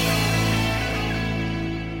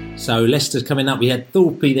 So Leicester's coming up. We had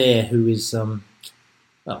Thorpe there, who is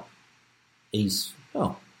he's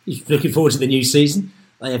looking forward to the new season.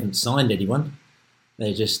 They haven't signed anyone.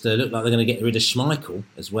 They just look like they're going to get rid of Schmeichel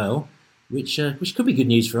as well, which could be good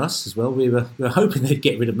news for us as well. We were hoping they'd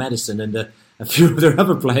get rid of Maddison and a few of their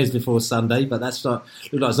other players before Sunday, but look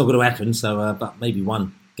like it's not going to happen. So, but maybe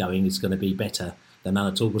one going is going to be better than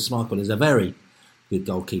none at all. But Schmeichel is a very good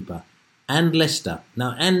goalkeeper. And Leicester.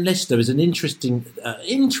 Now, Leicester is an interesting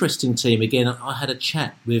team. Again, I had a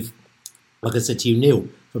chat with, like I said to you, Neil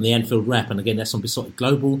from the Anfield Wrap, and again, that's on Besotted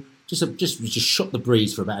Global. Just shot the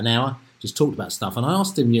breeze for about an hour. Just talked about stuff, and I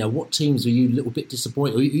asked him, what teams are you a little bit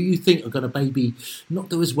disappointed, or who you think are going to maybe not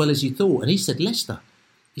do as well as you thought? And he said Leicester.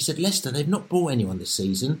 He said Leicester, they've not bought anyone this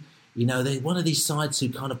season. They're one of these sides who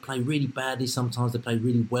kind of play really badly. Sometimes they play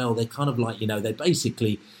really well. They're kind of like, they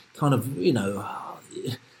basically kind of,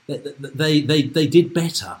 they did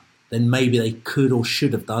better than maybe they could or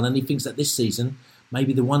should have done. And he thinks that this season,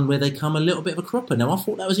 maybe the one where they come a little bit of a cropper. Now, I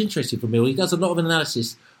thought that was interesting for me. He does a lot of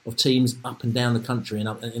analysis of teams up and down the country and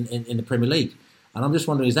up in the Premier League. And I'm just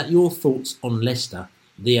wondering, is that your thoughts on Leicester,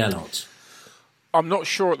 the Alot? I'm not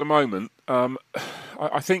sure at the moment.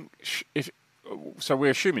 I think so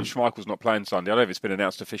we're assuming Schmeichel's not playing Sunday. I don't know if it's been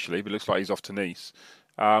announced officially, but it looks like he's off to Nice.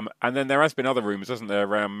 And then there has been other rumours, hasn't there,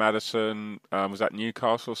 around Maddison? Was that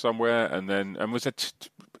Newcastle somewhere? And was it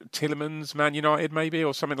Tielemans, Man United maybe,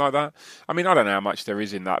 or something like that? I mean, I don't know how much there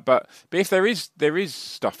is in that. But if there is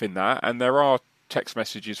stuff in that, and there are text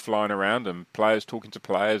messages flying around and players talking to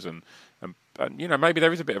players and maybe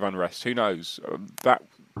there is a bit of unrest. Who knows? That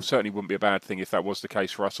certainly wouldn't be a bad thing if that was the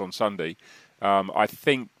case for us on Sunday. I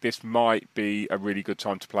think this might be a really good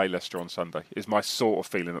time to play Leicester on Sunday, is my sort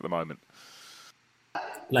of feeling at the moment.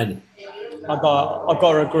 Laney. I've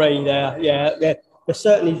got to agree there. Yeah, there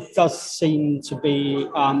certainly does seem to be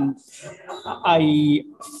a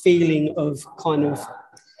feeling of kind of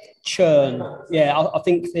churn. Yeah, I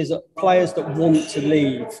think there's players that want to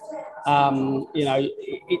leave.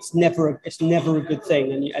 It's never a good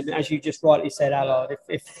thing. And as you just rightly said, Allard,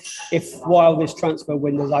 if while this transfer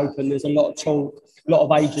window's open, there's a lot of talk, a lot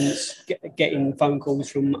of agents getting phone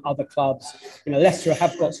calls from other clubs. Leicester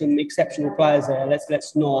have got some exceptional players there.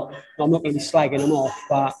 Let's not. I'm not going to be slagging them off,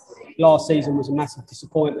 but last season was a massive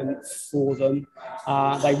disappointment for them.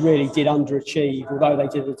 They really did underachieve, although they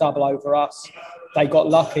did a double over us. they got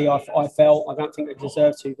lucky. I felt. I don't think they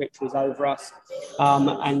deserved 2 victories over us,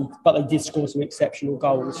 but they did score some exceptional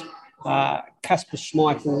goals. Kasper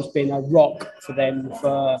Schmeichel's been a rock for them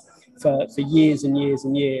for years and years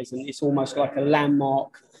and years, and it's almost like a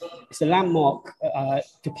landmark. It's a landmark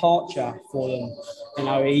departure for them. You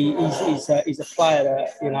know, he's a player that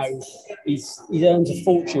he earns a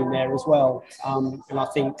fortune there as well. And I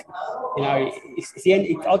think it's the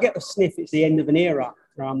end. I get the sniff. It's the end of an era,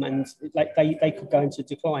 and like they could go into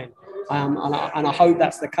decline. And I hope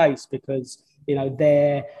that's the case, because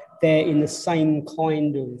they're in the same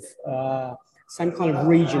kind of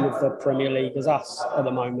region of the Premier League as us at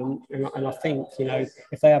the moment, and I think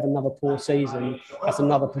if they have another poor season, that's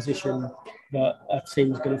another position that a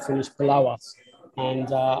team's going to finish below us.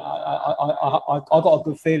 And I got a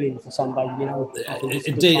good feeling for Sunday.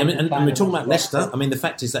 Indeed. And we're talking about Leicester. I mean, the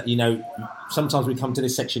fact is that sometimes we come to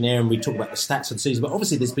this section here and we talk about the stats of the season, but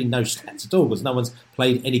obviously there's been no stats at all because no one's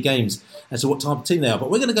played any games as to what type of team they are.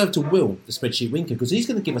 But we're going to go to Will, the spreadsheet winker, because he's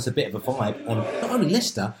going to give us a bit of a vibe on not only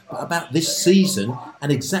Leicester but about this season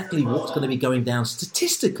and exactly what's going to be going down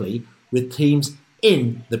statistically with teams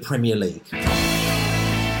in the Premier League.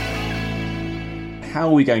 How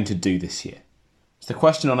are we going to do this year? It's the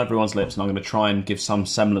question on everyone's lips, and I'm going to try and give some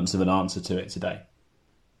semblance of an answer to it today.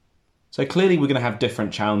 So clearly we're going to have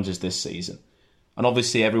different challenges this season. And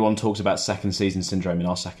obviously everyone talks about second season syndrome in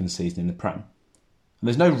our second season in the Prem. And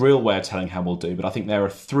there's no real way of telling how we'll do, but I think there are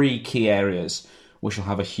 3 key areas which will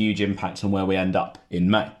have a huge impact on where we end up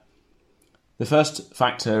in May. The first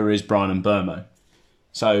factor is Brian Mbeumo.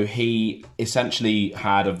 So he essentially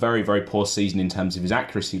had a very, very poor season in terms of his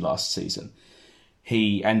accuracy last season.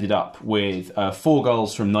 He ended up with 4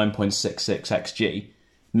 goals from 9.66 XG,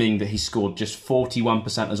 meaning that he scored just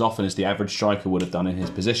 41% as often as the average striker would have done in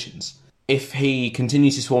his positions. If he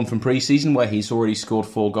continues his form from pre-season, where he's already scored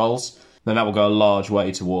 4 goals, then that will go a large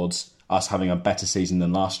way towards us having a better season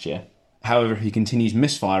than last year. However, if he continues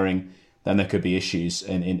misfiring, then there could be issues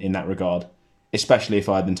in that regard, especially if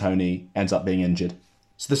Ivan Toney ends up being injured.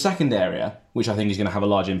 So the second area, which I think is going to have a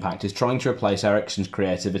large impact, is trying to replace Eriksen's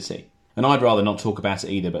creativity. And I'd rather not talk about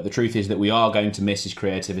it either, but the truth is that we are going to miss his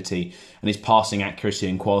creativity and his passing accuracy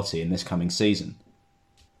and quality in this coming season.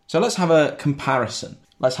 So let's have a comparison.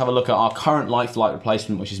 Let's have a look at our current like-for-like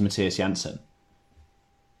replacement, which is Matthias Jansen.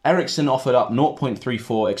 Eriksen offered up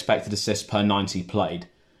 0.34 expected assists per 90 played,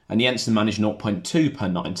 and Jansen managed 0.2 per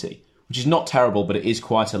 90, which is not terrible, but it is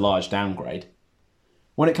quite a large downgrade.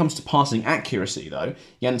 When it comes to passing accuracy, though,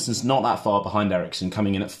 Jansen's not that far behind Eriksen,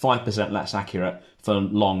 coming in at 5% less accurate for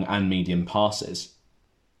long and medium passes.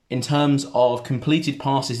 In terms of completed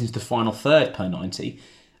passes into the final third per 90,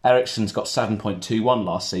 Eriksen's got 7.21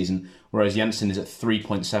 last season, whereas Jansen is at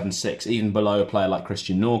 3.76, even below a player like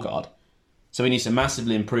Christian Norgard. So he needs to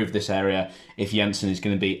massively improve this area if Jansen is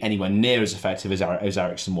going to be anywhere near as effective as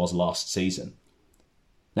Eriksen was last season.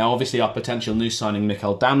 Now, obviously, our potential new signing,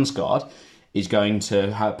 Mikkel Damsgaard, is going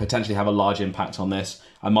to potentially have a large impact on this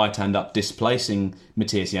and might end up displacing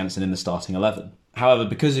Matthias Jansen in the starting 11. However,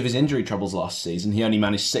 because of his injury troubles last season, he only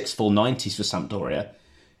managed 6 full 90s for Sampdoria.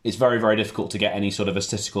 It's very, very difficult to get any sort of a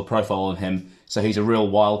statistical profile on him, so he's a real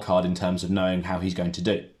wild card in terms of knowing how he's going to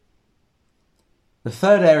do. The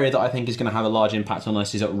third area that I think is going to have a large impact on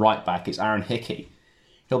us is at right back. It's Aaron Hickey.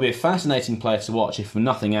 He'll be a fascinating player to watch, if for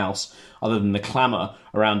nothing else, other than the clamour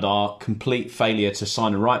around our complete failure to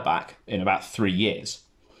sign a right back in about 3 years.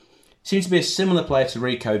 Seems to be a similar player to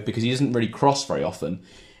Rico because he doesn't really cross very often.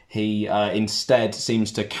 He instead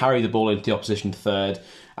seems to carry the ball into the opposition third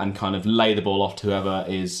and kind of lay the ball off to whoever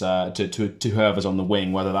is to whoever's on the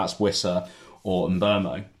wing, whether that's Wissa or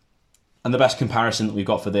Mbeumo. And the best comparison that we've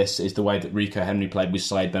got for this is the way that Rico Henry played with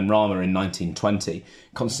Said Benrahma in 1920,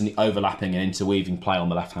 constantly overlapping and interweaving play on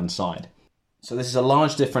the left-hand side. So this is a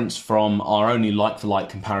large difference from our only like-for-like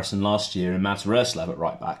comparison last year in Mads Roerslev at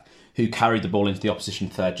right-back, who carried the ball into the opposition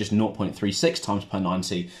third just 0.36 times per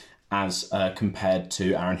 90 as compared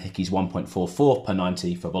to Aaron Hickey's 1.44 per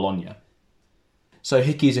 90 for Bologna. So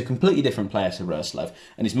Hickey is a completely different player to Roerslev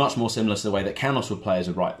and is much more similar to the way that Canos would play as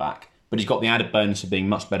a right-back, but he's got the added bonus of being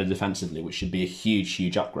much better defensively, which should be a huge,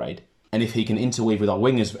 huge upgrade. And if he can interweave with our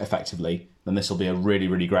wingers effectively, then this will be a really,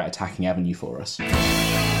 really great attacking avenue for us.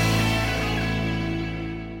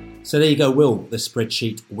 So there you go, Will, the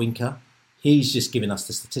spreadsheet winker. He's just giving us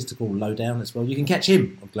the statistical lowdown as well. You can catch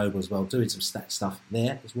him on Global as well, doing some stat stuff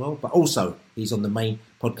there as well. But also, he's on the main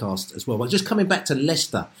podcast as well. But just coming back to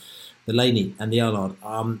Leicester, the Laney and the Allard.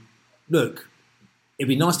 Look, it'd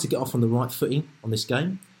be nice to get off on the right footing on this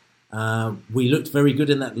game. We looked very good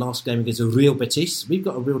in that last game against a Real Betis. We've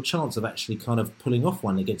got a real chance of actually kind of pulling off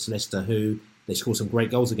one against Leicester, who They scored some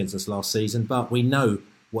great goals against us last season, but we know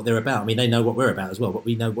what they're about. I mean, they know what we're about as well, but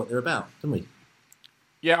we know what they're about, don't we?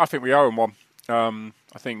 Yeah, I think we owe them one.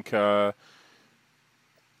 I think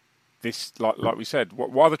this, like we said,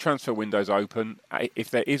 while the transfer window's open, if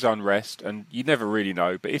there is unrest, and you never really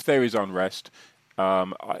know, but if there is unrest,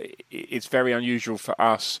 it's very unusual for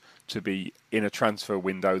us to be in a transfer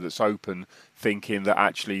window that's open thinking that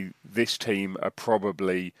actually this team are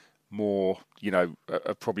probably more,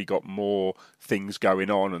 have probably got more things going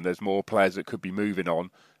on and there's more players that could be moving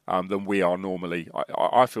on than we are normally.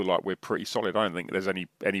 I feel like we're pretty solid. I don't think there's any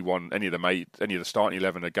of the starting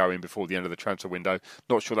 11 are going before the end of the transfer window.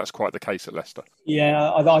 Not sure that's quite the case at Leicester.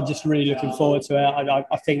 Yeah, I'm just really looking forward to it.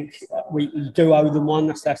 I think we do owe them one.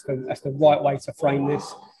 That's the right way to frame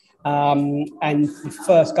this. And the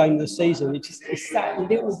first game of the season, it's that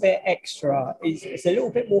little bit extra. It's a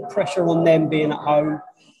little bit more pressure on them being at home.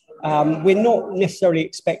 We're not necessarily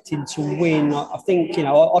expecting to win. I think,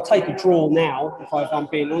 I'll take a draw now, if I'm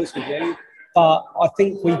being honest with you. But I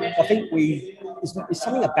think there's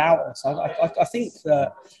something about us. I think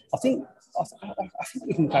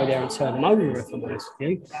we can go there and turn them over, if I'm honest with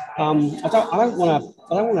you. I don't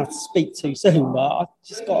want to speak too soon, but I've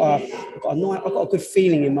just got a good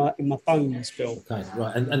feeling in my bones, Bill. Okay,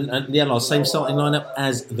 right, and yeah, same starting lineup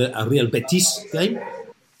as the Real Betis game.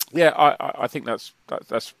 Yeah, I think that's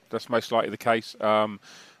most likely the case. I'm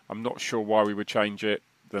not sure why we would change it.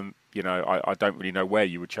 Then I don't really know where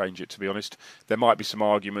you would change it, to be honest. There might be some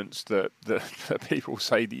arguments that people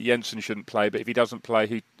say that Jensen shouldn't play, but if he doesn't play,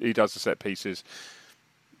 who does the set pieces?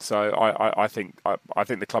 So I think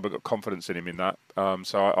the club have got confidence in him in that.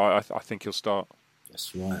 So I think he'll start.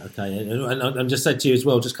 That's right. Okay, and just said to you as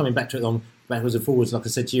well, just coming back to it on backwards and forwards, like I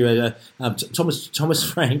said to you, Thomas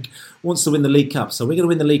Frank wants to win the League Cup, so we're going to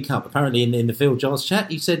win the League Cup. Apparently, in the Phil Giles chat,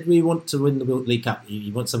 he said we want to win the League Cup.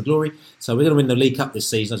 You want some glory, so we're going to win the League Cup this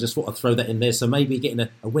season. I just thought I'd throw that in there. So maybe getting a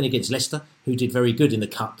win against Leicester, who did very good in the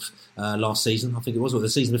Cup last season, I think it was, or the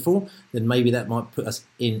season before, then maybe that might put us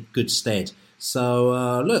in good stead.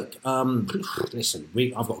 So look, listen,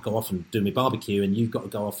 I've got to go off and do my barbecue, and you've got to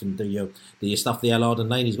go off and do your stuff. The Allard and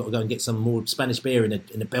Laney's got to go and get some more Spanish beer in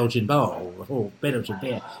a Belgian bar, or Belgian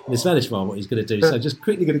beer in a Spanish bar. What he's going to do. So just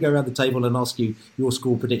quickly going to go around the table and ask you your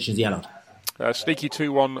score predictions. The Allard, sneaky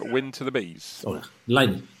 2-1 win to the Bees. Oh,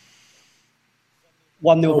 Laney,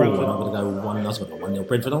 1-0 Brentford. I'm going to go 1-0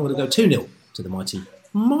 Brentford. I'm going to go 2-0 to the mighty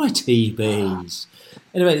Bees.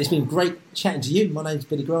 Anyway, it's been great chatting to you. My name's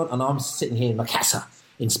Billy Grant, and I'm sitting here in La Casa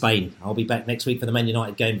in Spain. I'll be back next week for the Man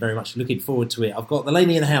United game. Very much looking forward to it. I've got the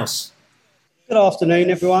Laney in the house. Good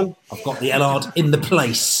afternoon, everyone. I've got the Allard in the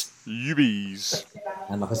place. Ubies.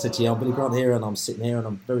 And like I said to you, I'm Billy Grant here, and I'm sitting here, and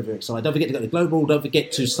I'm very, very excited. Don't forget to go to Global. Don't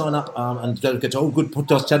forget to sign up and go to all good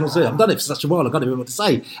podcast channels. I've done it for such a while, I can't even remember what to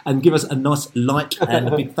say. And give us a nice like and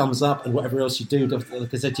a big thumbs up and whatever else you do.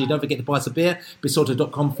 Like I said to you, don't forget to buy some beer.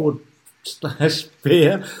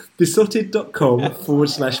 Besotted.com/beer.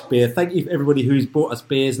 Besotted.com/beer. Thank you for everybody who's bought us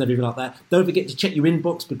beers and everything like that. Don't forget to check your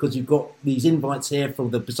inbox, because you've got these invites here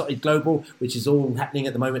from the Besotted Global, which is all happening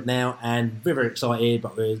at the moment now, and we're very excited.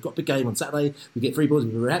 But we've got a big game on Saturday. We get 3 balls.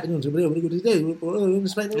 We're happy. Come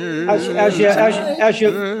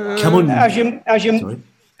on.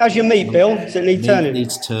 How's your meat, Bill? Does it need turning? Meat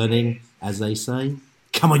needs turning, as they say.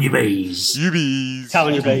 Come on, you bees. You bees. Come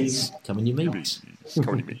on, you bees. Come on, you meat. Come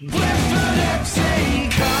on, you bees. Brentford FC,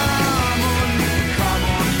 come on, you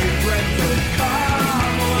Brentford,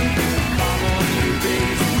 come on, you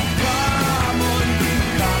bees, come on,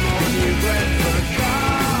 you Brentford,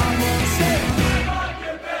 come on, say,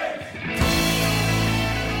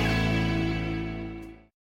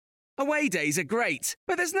 Away days are great,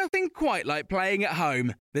 but there's nothing quite like playing at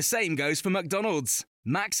home. The same goes for McDonald's.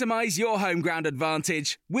 Maximise your home ground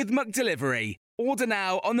advantage with McDelivery. Order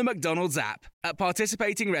now on the McDonald's app. At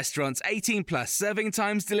participating restaurants, 18 plus, serving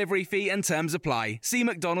times, delivery fee and terms apply. See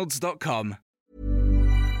mcdonalds.com.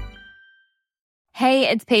 Hey,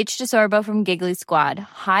 it's Paige DeSorbo from Giggly Squad.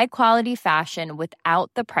 High quality fashion without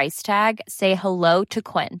the price tag. Say hello to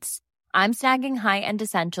Quince. I'm snagging high-end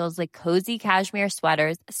essentials like cozy cashmere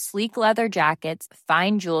sweaters, sleek leather jackets,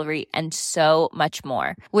 fine jewelry, and so much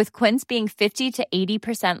more. With Quince being 50 to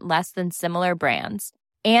 80% less than similar brands.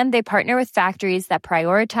 And they partner with factories that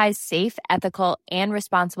prioritize safe, ethical, and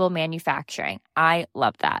responsible manufacturing. I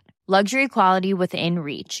love that. Luxury quality within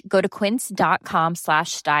reach. Go to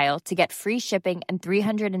quince.com/style to get free shipping and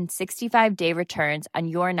 365-day returns on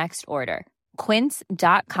your next order.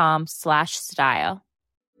 Quince.com/style.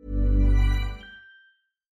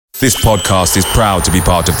 This podcast is proud to be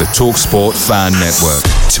part of the TalkSport Fan Network.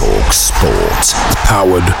 TalkSport.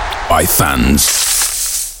 Powered by fans.